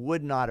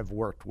would not have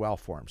worked well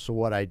for him. So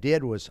what I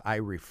did was I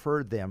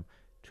referred them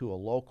to a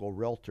local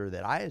realtor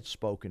that I had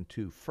spoken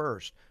to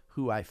first,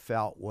 who I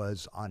felt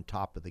was on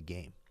top of the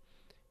game,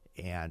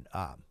 and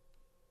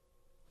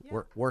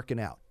working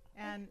out.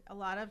 And a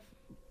lot of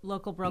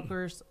local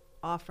brokers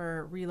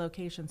offer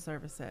relocation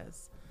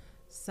services.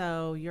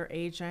 So your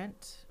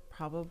agent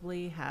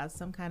probably has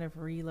some kind of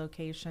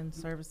relocation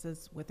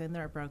services within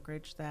their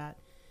brokerage that,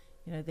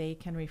 they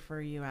can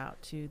refer you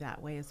out to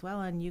that way as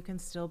well. And you can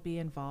still be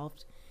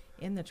involved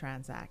in the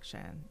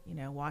transaction,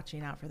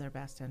 watching out for their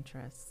best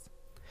interests.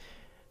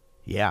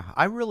 Yeah,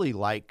 I really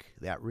like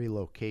that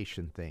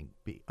relocation thing,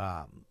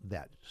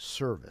 that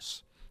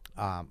service.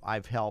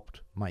 I've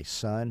helped my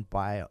son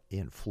buy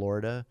in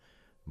Florida,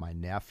 my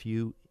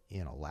nephew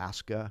in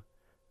Alaska.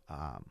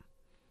 But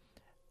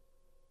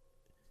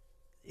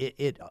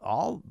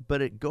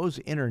it goes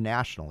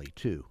internationally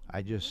too.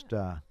 I just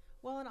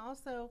well, and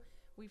also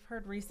we've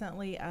heard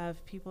recently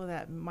of people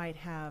that might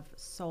have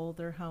sold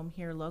their home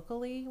here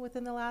locally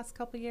within the last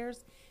couple of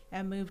years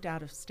and moved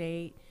out of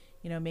state.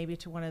 Maybe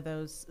to one of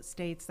those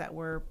states that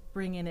were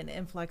bringing an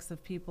influx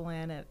of people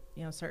in at,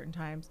 certain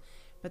times.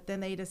 But then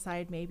they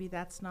decide maybe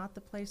that's not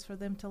the place for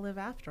them to live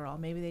after all.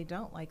 Maybe they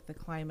don't like the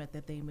climate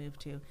that they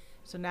moved to.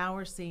 So now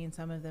we're seeing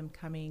some of them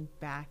coming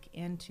back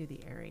into the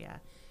area.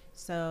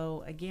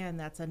 So again,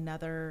 that's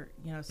another,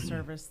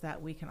 service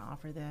that we can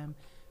offer them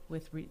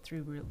with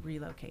through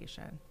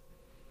relocation.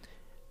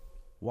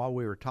 While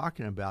we were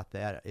talking about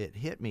that, it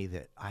hit me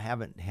that I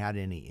haven't had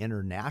any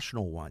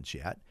international ones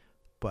yet,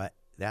 but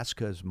that's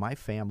because my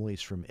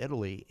family's from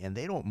Italy, and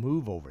they don't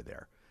move over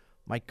there.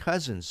 My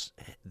cousins,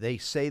 they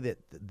say that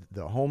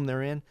the home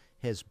they're in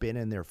has been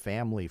in their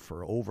family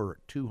for over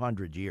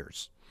 200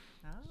 years.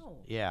 Oh.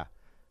 Yeah.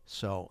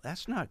 So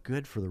that's not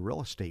good for the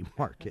real estate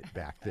market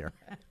back there.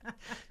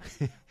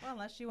 Well,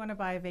 unless you want to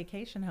buy a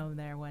vacation home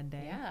there one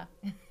day. Yeah.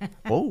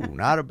 Oh,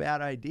 not a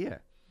bad idea.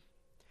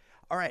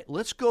 All right,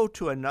 let's go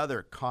to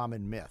another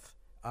common myth.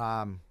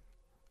 The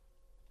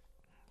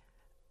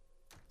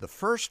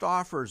first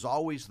offer is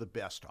always the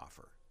best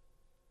offer.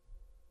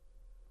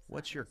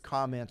 What's your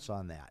comments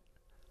on that?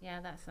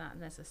 Yeah, that's not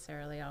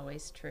necessarily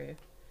always true.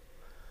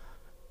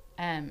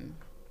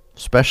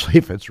 Especially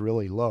if it's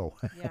really low.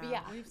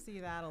 Yeah, we see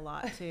that a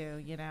lot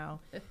too.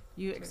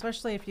 You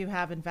especially if you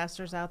have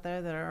investors out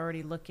there that are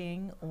already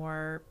looking,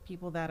 or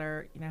people that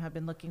are have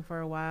been looking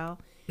for a while,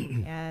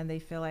 and they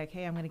feel like,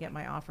 hey, I'm going to get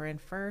my offer in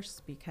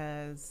first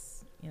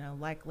because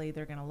likely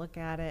they're going to look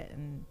at it,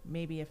 and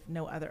maybe if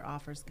no other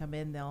offers come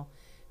in, they'll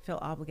feel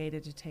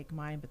obligated to take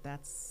mine. But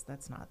that's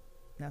not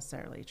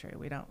necessarily true.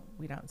 We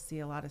don't see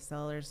a lot of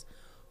sellers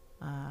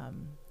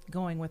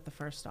going with the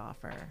first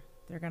offer.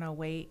 They're going to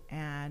wait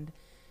and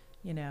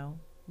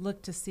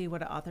look to see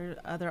what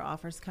other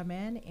offers come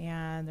in,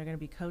 and they're going to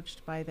be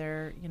coached by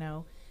their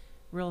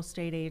real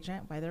estate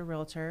agent, by their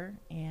realtor,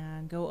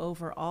 and go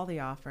over all the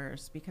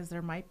offers, because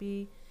there might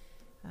be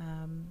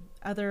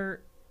other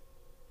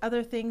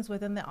things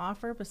within the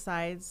offer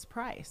besides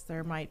price.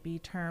 There might be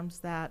terms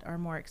that are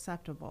more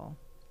acceptable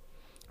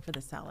for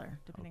the seller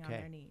depending on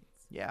their needs.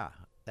 Yeah,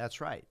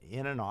 that's right.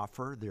 In an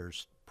offer,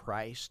 there's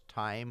price,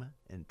 time,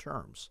 and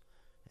terms,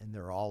 and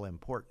they're all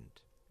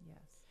important. Yes.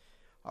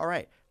 All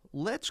right,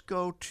 let's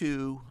go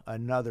to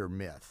another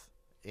myth,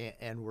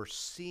 and we're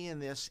seeing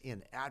this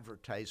in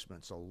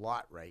advertisements a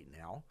lot right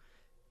now,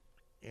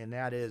 and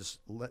that is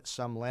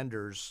some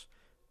lenders,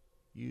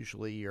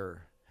 usually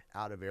your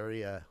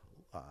out-of-area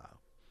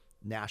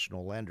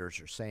national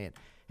lenders, are saying,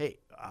 hey,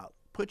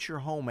 put your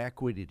home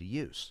equity to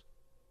use,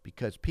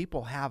 because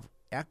people have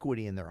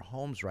equity in their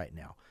homes right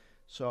now.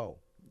 So,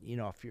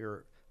 if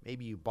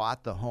maybe you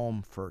bought the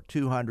home for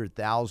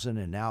 $200,000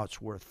 and now it's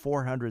worth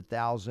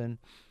 $400,000,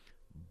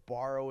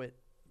 borrow it,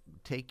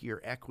 take your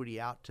equity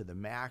out to the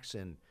max,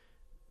 and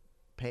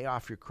pay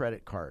off your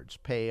credit cards,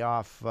 pay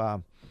off,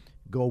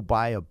 go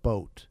buy a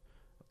boat,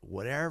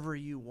 whatever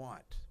you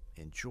want.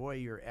 Enjoy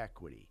your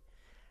equity.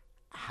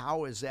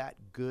 How is that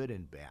good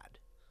and bad?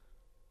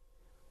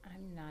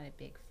 I'm not a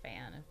big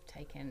fan of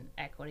taking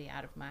equity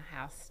out of my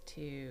house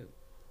to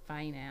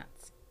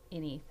finance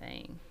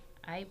anything.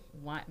 I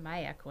want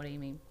my equity,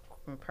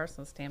 from a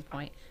personal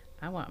standpoint,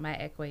 I want my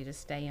equity to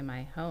stay in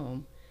my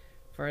home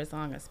for as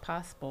long as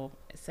possible,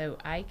 so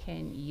I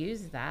can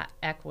use that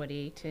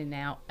equity to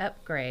now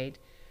upgrade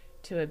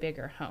to a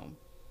bigger home.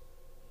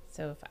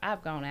 So if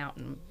I've gone out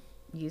and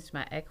used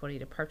my equity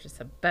to purchase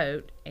a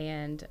boat,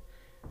 and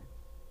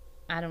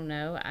I don't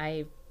know,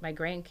 my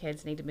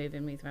grandkids need to move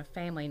in with my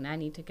family and I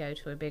need to go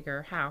to a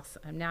bigger house,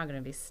 I'm now going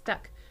to be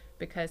stuck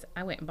because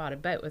I went and bought a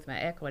boat with my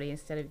equity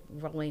instead of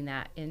rolling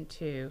that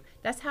into.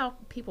 That's how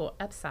people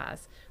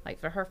upsize. Like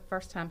for her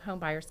first-time home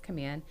buyers come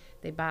in,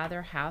 they buy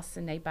their house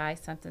and they buy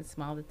something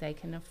small that they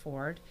can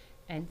afford,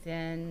 and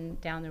then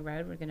down the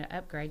road we're going to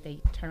upgrade.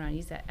 They turn around and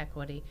use that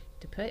equity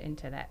to put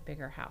into that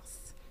bigger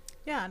house.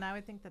 Yeah, and I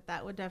would think that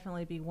that would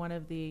definitely be one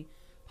of the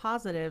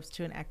positives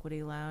to an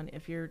equity loan.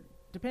 If you're,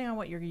 depending on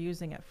what you're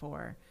using it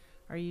for,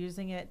 are you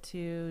using it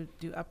to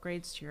do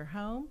upgrades to your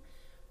home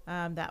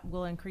that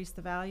will increase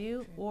the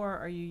value, or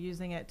are you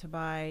using it to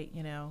buy,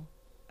 you know,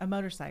 a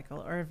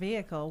motorcycle or a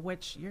vehicle,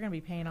 which you're going to be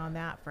paying on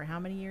that for how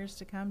many years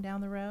to come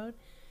down the road?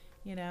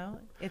 You know,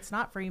 it's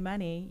not free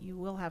money. You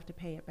will have to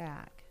pay it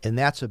back. And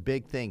that's a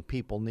big thing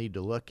people need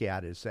to look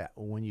at, is that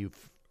when you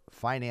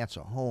finance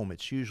a home,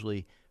 it's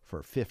usually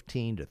for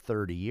 15 to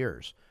 30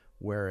 years,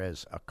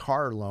 whereas a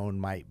car loan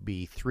might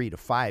be 3 to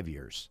 5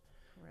 years.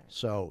 Correct.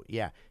 So,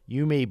 yeah,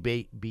 you may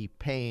be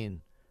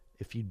paying,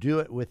 if you do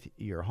it with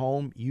your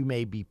home, you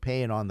may be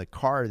paying on the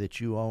car that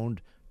you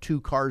owned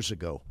 2 cars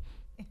ago,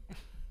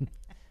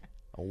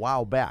 a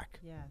while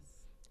back. Yes.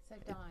 So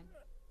Dawn,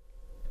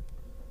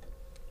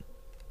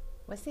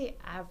 what's the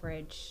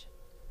average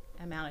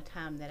amount of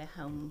time that a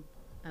home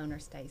owner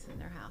stays in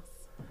their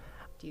house,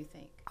 do you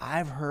think?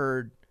 I've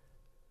heard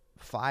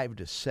 5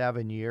 to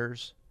 7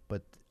 years,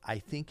 but I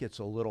think it's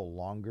a little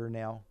longer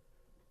now,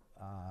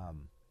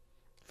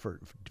 for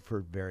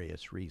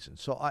various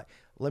reasons. So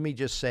let me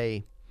just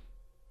say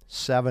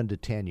 7 to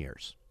 10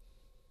 years.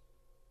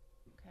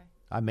 Okay.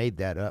 I made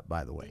that up,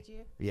 by the way. Did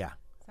you? Yeah,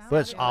 Sounds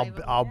but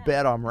believable. I'll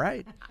bet I'm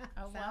right. Oh,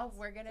 well, Sounds-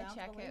 we're going to sounds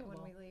check it when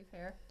believable. we leave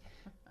here.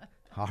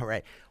 All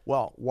right.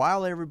 Well,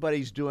 while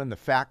everybody's doing the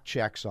fact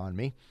checks on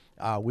me,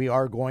 we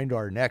are going to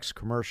our next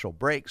commercial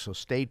break, so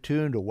stay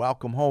tuned to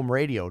Welcome Home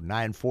Radio,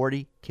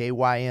 940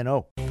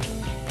 KYNO.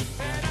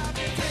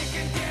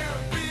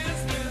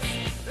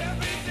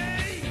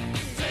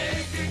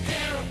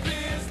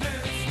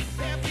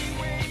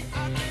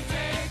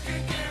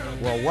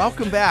 Well,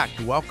 welcome back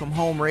to Welcome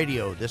Home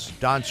Radio. This is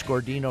Don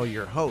Scordino,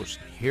 your host.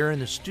 Here in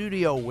the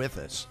studio with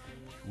us,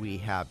 we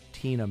have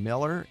Tina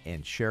Miller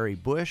and Sherry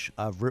Bush,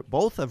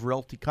 both of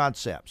Realty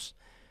Concepts.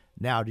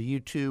 Now, do you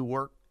two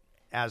work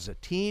as a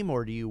team,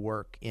 or do you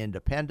work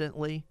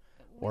independently,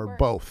 or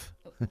both?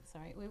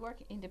 We work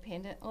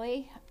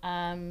independently,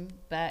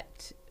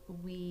 but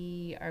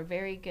we are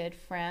very good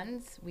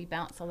friends. We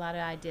bounce a lot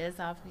of ideas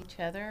off each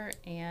other,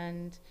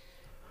 and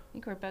I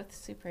think we're both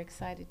super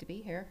excited to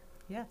be here.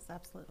 Yes,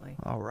 absolutely.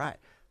 All right.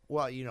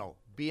 Well, you know,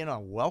 being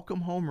on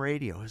Welcome Home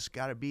Radio has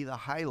got to be the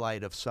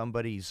highlight of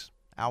somebody's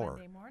hour.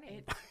 Monday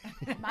morning.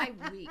 My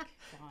week,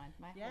 Dawn,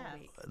 my Yes. whole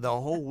week.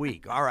 The whole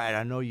week. All right.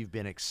 I know you've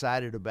been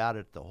excited about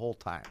it the whole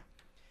time.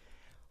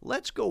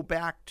 Let's go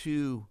back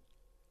to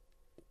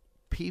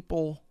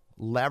people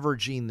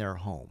leveraging their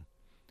home.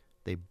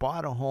 They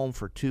bought a home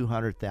for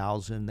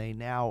 $200,000. They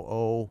now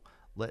owe,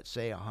 let's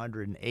say,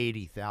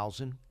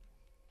 $180,000.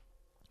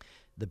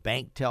 The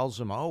bank tells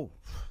them,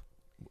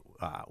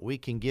 we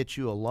can get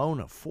you a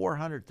loan of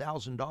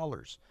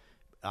 $400,000.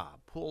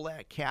 Pull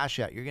that cash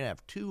out. You're going to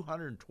have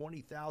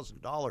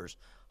 $220,000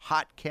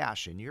 hot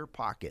cash in your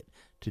pocket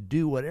to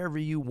do whatever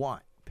you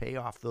want. Pay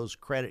off those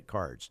credit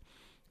cards.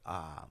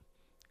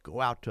 Go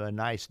out to a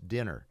nice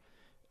dinner.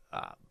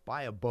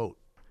 Buy a boat.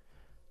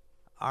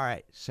 All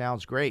right.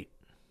 Sounds great.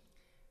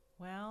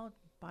 Well,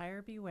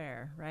 buyer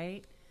beware,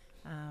 right?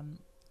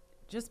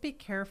 Just be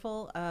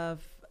careful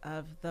of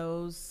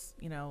those,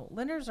 you know,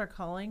 lenders are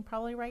calling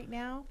probably right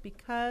now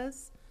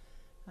because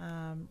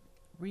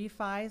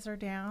refis are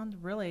down.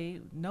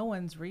 Really, no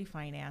one's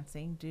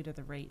refinancing due to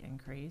the rate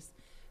increase.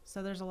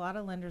 So there's a lot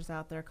of lenders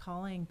out there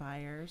calling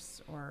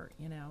buyers or,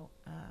 you know,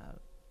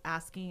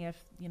 asking if,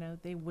 you know,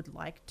 they would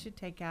like to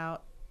take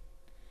out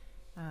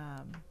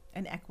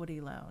an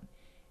equity loan.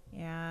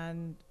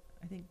 And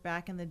I think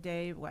back in the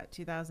day,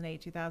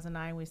 2008,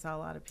 2009, we saw a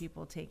lot of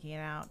people taking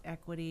out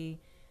equity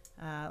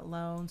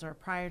loans, or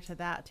prior to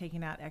that,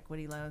 taking out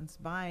equity loans,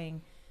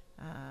 buying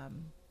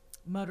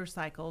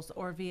motorcycles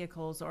or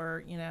vehicles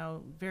or, you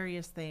know,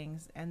 various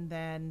things. And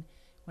then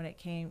when it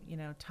came, you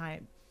know,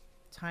 time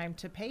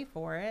to pay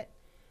for it,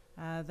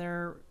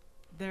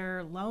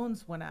 their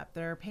loans went up,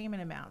 their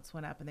payment amounts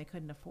went up, and they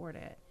couldn't afford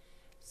it.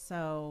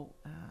 So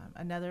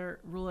another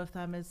rule of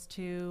thumb is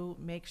to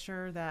make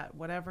sure that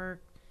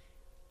whatever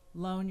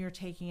loan you're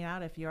taking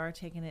out, if you are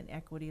taking an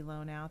equity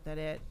loan out,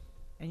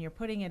 and you're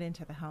putting it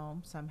into the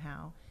home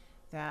somehow,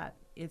 that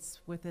it's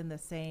within the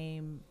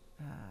same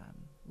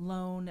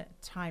loan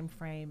time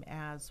frame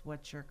as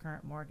what your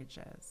current mortgage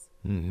is.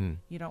 Mm-hmm.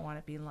 You don't want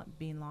it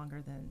being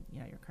longer than, you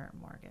know, your current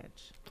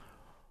mortgage.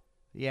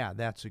 Yeah,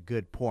 that's a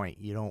good point.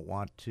 You don't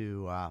want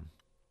to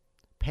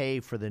pay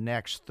for the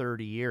next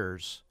 30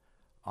 years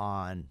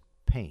on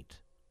paint.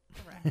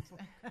 Correct.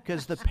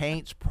 because the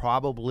paint's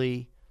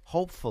probably,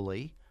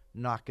 hopefully,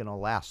 not going to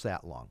last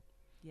that long.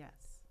 Yes.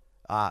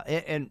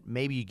 And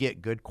maybe you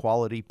get good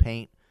quality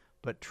paint,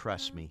 but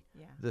trust me,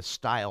 Yeah. the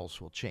styles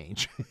will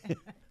change. It's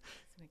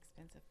an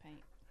expensive paint.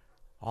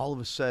 All of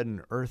a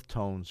sudden, earth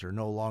tones are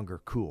no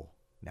longer cool.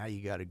 Now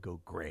you got to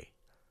go gray.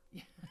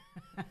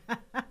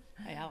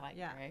 Hey, I like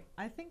Yeah. gray.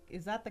 I think,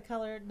 is that the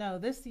color? No,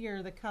 this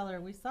year the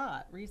color, we saw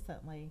it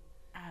recently.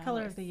 Oh,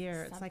 Color of the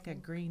year, it's like a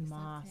something- green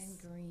moss.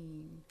 something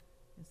green.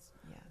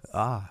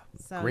 Yes.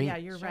 So green. yeah,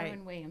 you're right.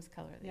 Sherwin-Williams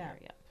color of the Yeah. year.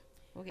 Yep.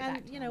 We'll get back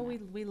And to you on know,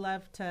 that. we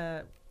love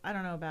to. I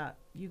don't know about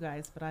you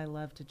guys, but I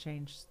love to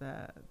change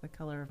the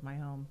color of my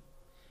home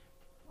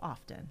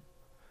often,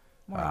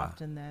 more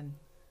often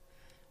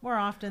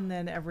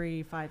than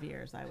every 5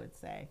 years, I would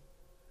say.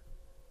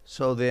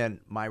 So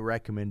then my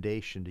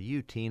recommendation to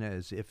you, Tina,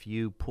 is if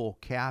you pull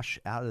cash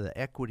out of the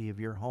equity of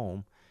your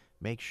home,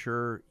 make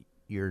sure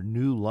your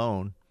new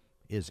loan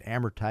is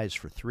amortized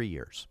for 3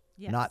 years,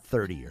 Yes. not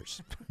 30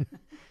 years.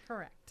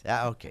 Correct.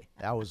 Okay,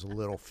 that was a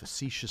little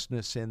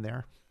facetiousness in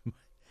there.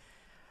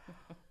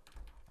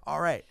 All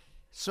right,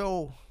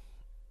 so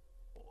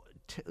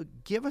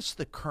give us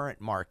the current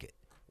market.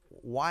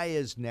 Why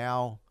is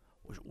now,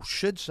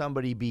 should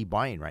somebody be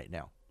buying right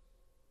now?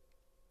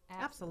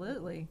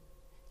 Absolutely.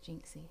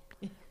 Jinxie.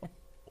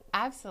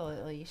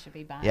 Absolutely, you should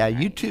be buying. Yeah,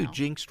 you right two now.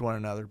 jinxed one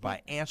another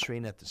by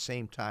answering at the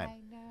same time.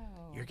 I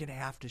know. You're going to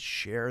have to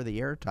share the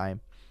airtime.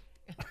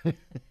 Okay.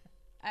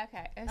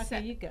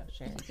 Okay, you go,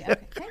 Sharon. Okay,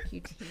 thank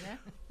you, Tina.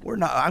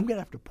 I'm going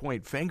to have to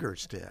point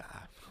fingers to,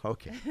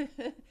 okay.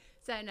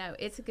 So no,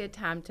 it's a good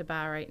time to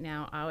buy right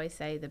now. I always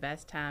say the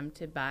best time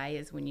to buy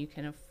is when you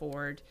can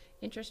afford.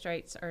 Interest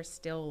rates are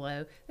still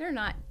low. They're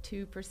not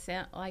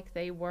 2% like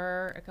they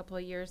were a couple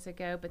of years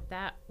ago, but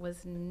that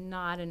was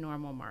not a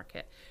normal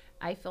market.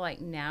 I feel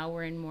like now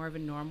we're in more of a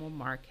normal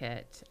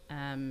market.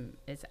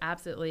 It's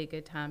absolutely a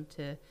good time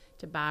to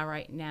buy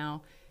right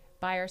now.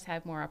 Buyers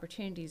have more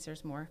opportunities.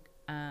 There's more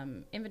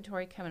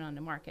inventory coming on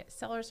the market.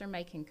 Sellers are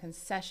making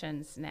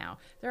concessions now.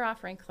 They're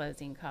offering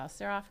closing costs.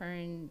 They're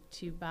offering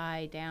to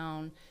buy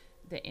down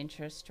the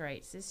interest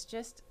rates.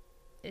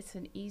 It's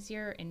an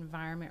easier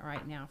environment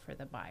right now for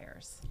the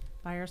buyers.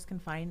 Buyers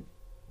can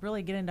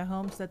really get into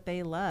homes that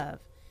they love.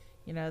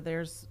 You know,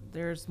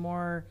 there's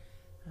more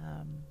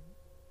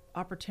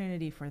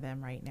opportunity for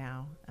them right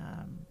now.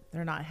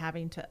 They're not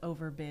having to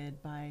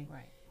overbid by,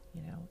 Right.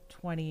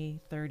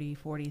 20, 30,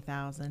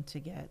 40,000 to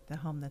get the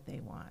home that they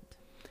want.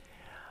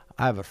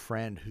 I have a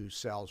friend who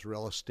sells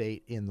real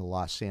estate in the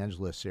Los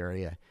Angeles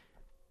area.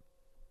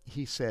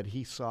 He said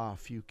he saw a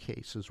few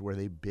cases where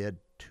they bid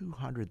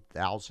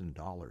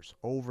 $200,000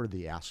 over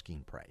the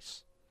asking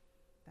price,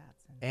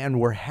 That's and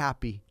were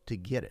happy to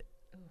get it.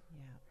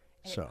 yeah.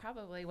 And So- it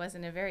probably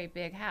wasn't a very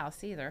big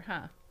house either,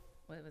 huh?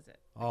 What was it?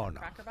 Oh, a no.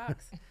 Cracker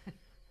Box?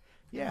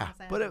 Yeah,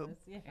 Los but Angeles,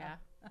 Yeah.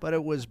 but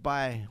it was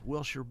by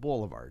Wilshire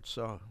Boulevard,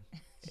 so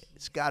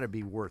it's got to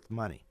be worth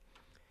money.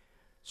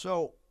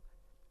 So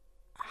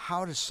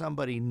how does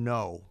somebody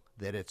know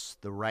that it's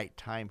the right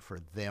time for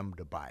them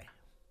to buy?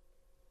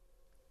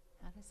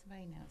 How does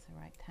somebody know it's the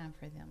right time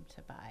for them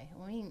to buy?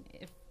 Well, I mean,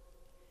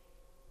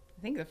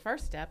 I think the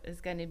first step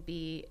is going to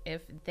be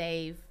if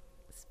they've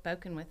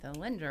spoken with a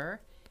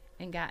lender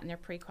and gotten their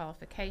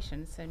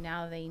pre-qualification. So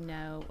now they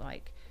know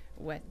like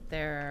what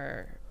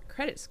their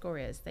credit score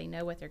is. They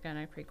know what they're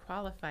going to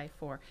pre-qualify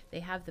for.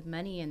 They have the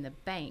money in the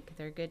bank.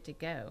 They're good to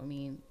go. I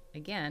mean,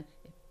 again,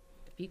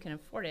 if you can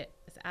afford it,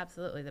 it's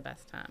absolutely the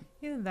best time.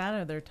 Either that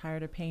or they're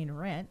tired of paying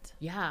rent.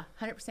 Yeah,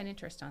 100%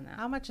 interest on that.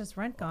 How much has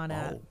rent gone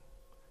up? Oh,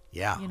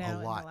 yeah, in a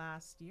the lot.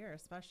 last year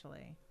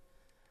especially.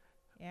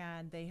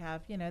 And they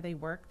have, they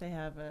work, they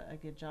have a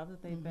good job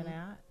that they've been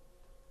at.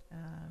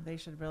 They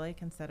should really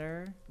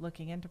consider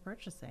looking into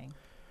purchasing.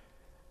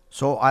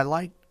 So I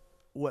like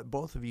what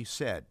both of you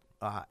said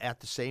at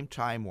the same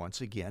time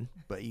once again,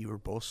 but you were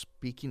both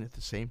speaking at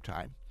the same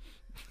time.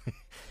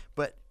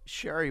 But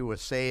Sherry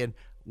was saying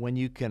when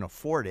you can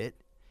afford it,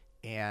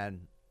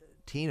 and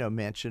Tina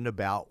mentioned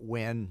about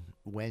when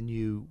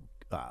you,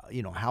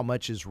 how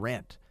much is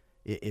rent.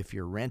 If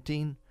you're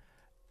renting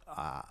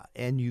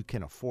and you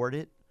can afford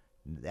it,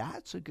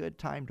 that's a good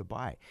time to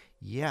buy.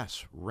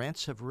 Yes,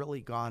 rents have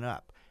really gone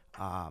up,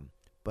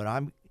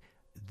 but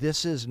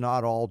this is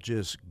not all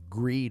just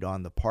greed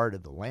on the part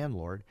of the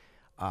landlord.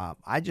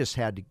 I just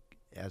had to,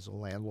 as a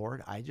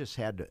landlord,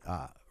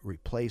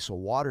 replace a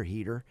water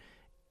heater,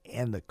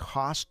 and the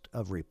cost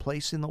of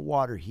replacing the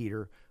water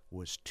heater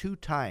was 2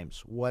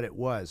 times what it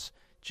was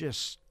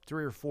just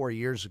 3 or 4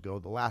 years ago,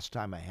 the last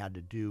time I had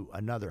to do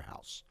another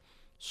house.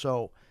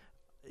 So,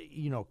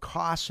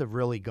 costs have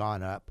really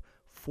gone up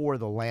for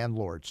the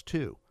landlords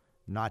too,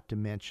 not to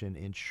mention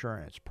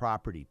insurance,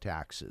 property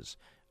taxes,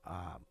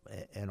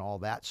 and all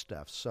that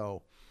stuff.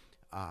 So,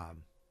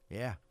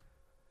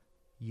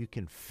 you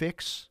can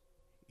fix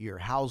your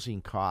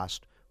housing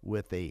cost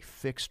with a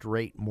fixed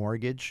rate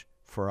mortgage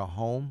for a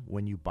home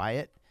when you buy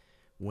it.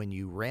 When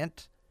you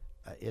rent,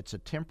 it's a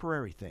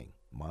temporary thing,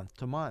 month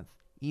to month,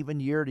 even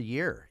year to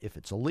year, if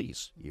it's a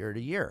lease, year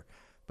to year.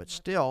 But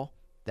still,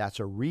 that's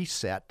a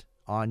reset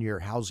on your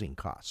housing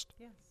cost.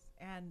 Yes.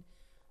 And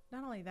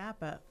not only that,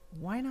 but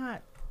why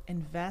not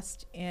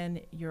invest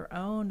in your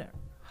own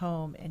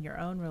home and your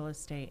own real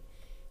estate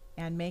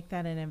and make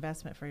that an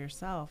investment for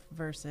yourself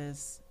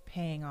versus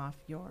paying off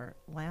your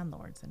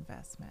landlord's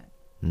investment?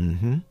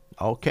 Mm-hmm.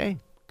 Okay,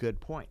 good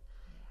point.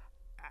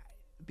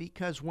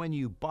 Because when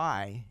you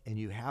buy and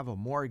you have a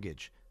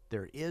mortgage,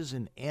 there is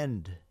an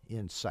end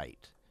in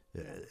sight.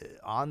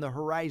 On the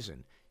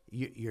horizon.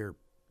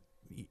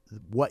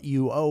 What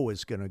you owe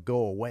is going to go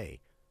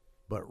away,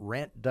 but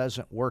rent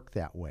doesn't work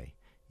that way.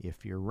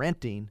 If you're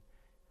renting,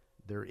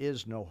 there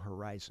is no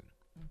horizon.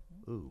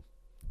 Mm-hmm. Ooh,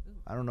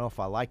 I don't know if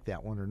I like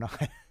that one or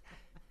not.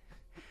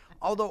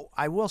 Although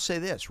I will say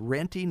this,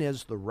 renting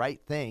is the right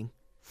thing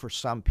for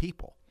some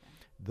people.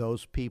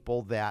 Those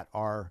people that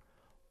are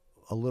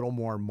a little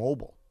more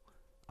mobile.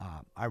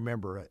 I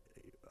remember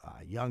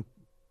a young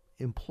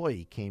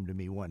employee came to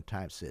me one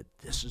time and said,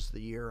 "This is the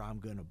year I'm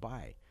going to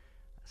buy."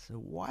 I said,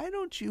 "Why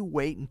don't you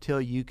wait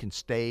until you can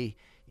stay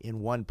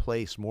in one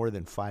place more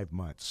than 5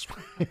 months?"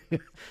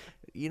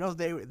 You know,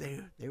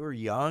 they were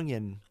young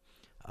and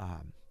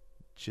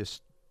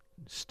just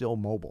still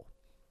mobile.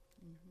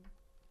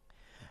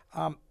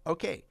 Mm-hmm.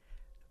 Okay,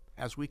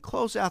 as we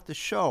close out the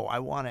show, I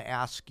want to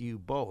ask you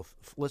both.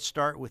 Let's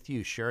start with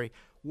you, Sherry.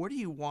 What do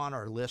you want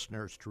our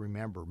listeners to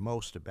remember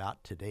most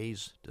about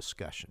today's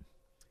discussion?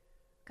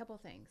 A couple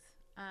things.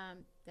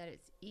 That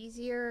it's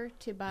easier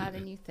to buy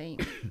than you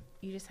think.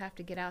 You just have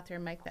to get out there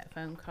and make that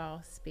phone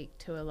call, speak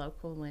to a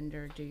local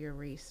lender, do your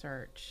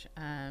research,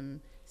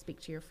 speak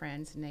to your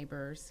friends,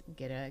 neighbors,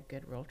 get a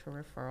good realtor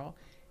referral.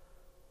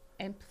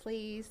 And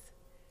please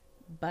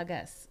bug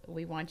us.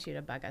 We want you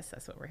to bug us.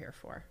 That's what we're here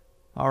for.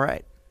 All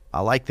right.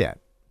 I like that.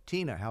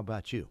 Tina, how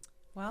about you?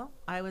 Well,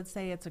 I would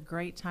say it's a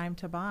great time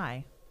to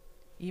buy.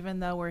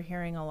 Even though we're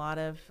hearing a lot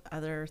of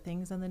other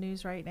things in the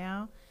news right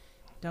now,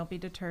 don't be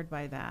deterred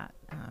by that.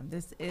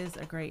 This is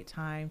a great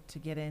time to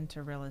get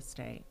into real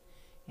estate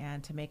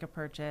and to make a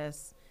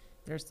purchase.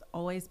 There's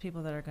always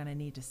people that are going to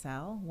need to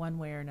sell one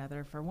way or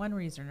another for one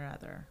reason or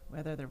another,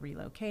 whether they're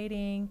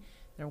relocating,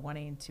 they're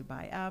wanting to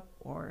buy up,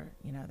 or,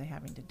 you know, they're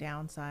having to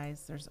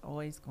downsize. There's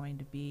always going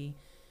to be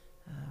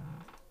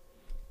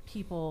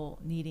people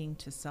needing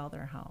to sell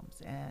their homes,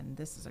 and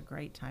this is a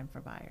great time for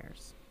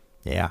buyers.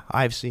 Yeah,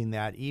 I've seen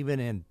that.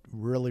 Even in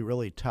really,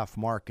 really tough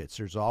markets,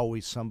 there's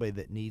always somebody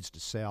that needs to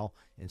sell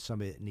and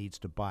somebody that needs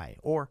to buy,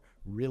 or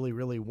really,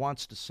 really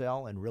wants to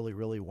sell and really,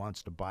 really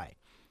wants to buy.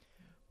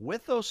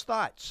 With those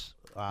thoughts,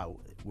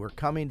 we're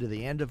coming to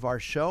the end of our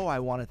show. I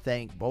want to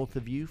thank both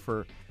of you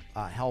for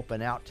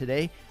helping out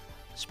today.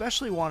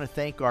 Especially want to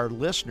thank our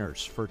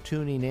listeners for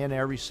tuning in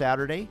every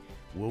Saturday.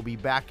 We'll be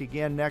back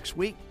again next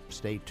week.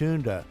 Stay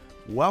tuned to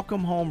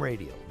Welcome Home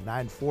Radio,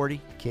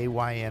 940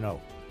 KYNO.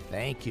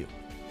 Thank you.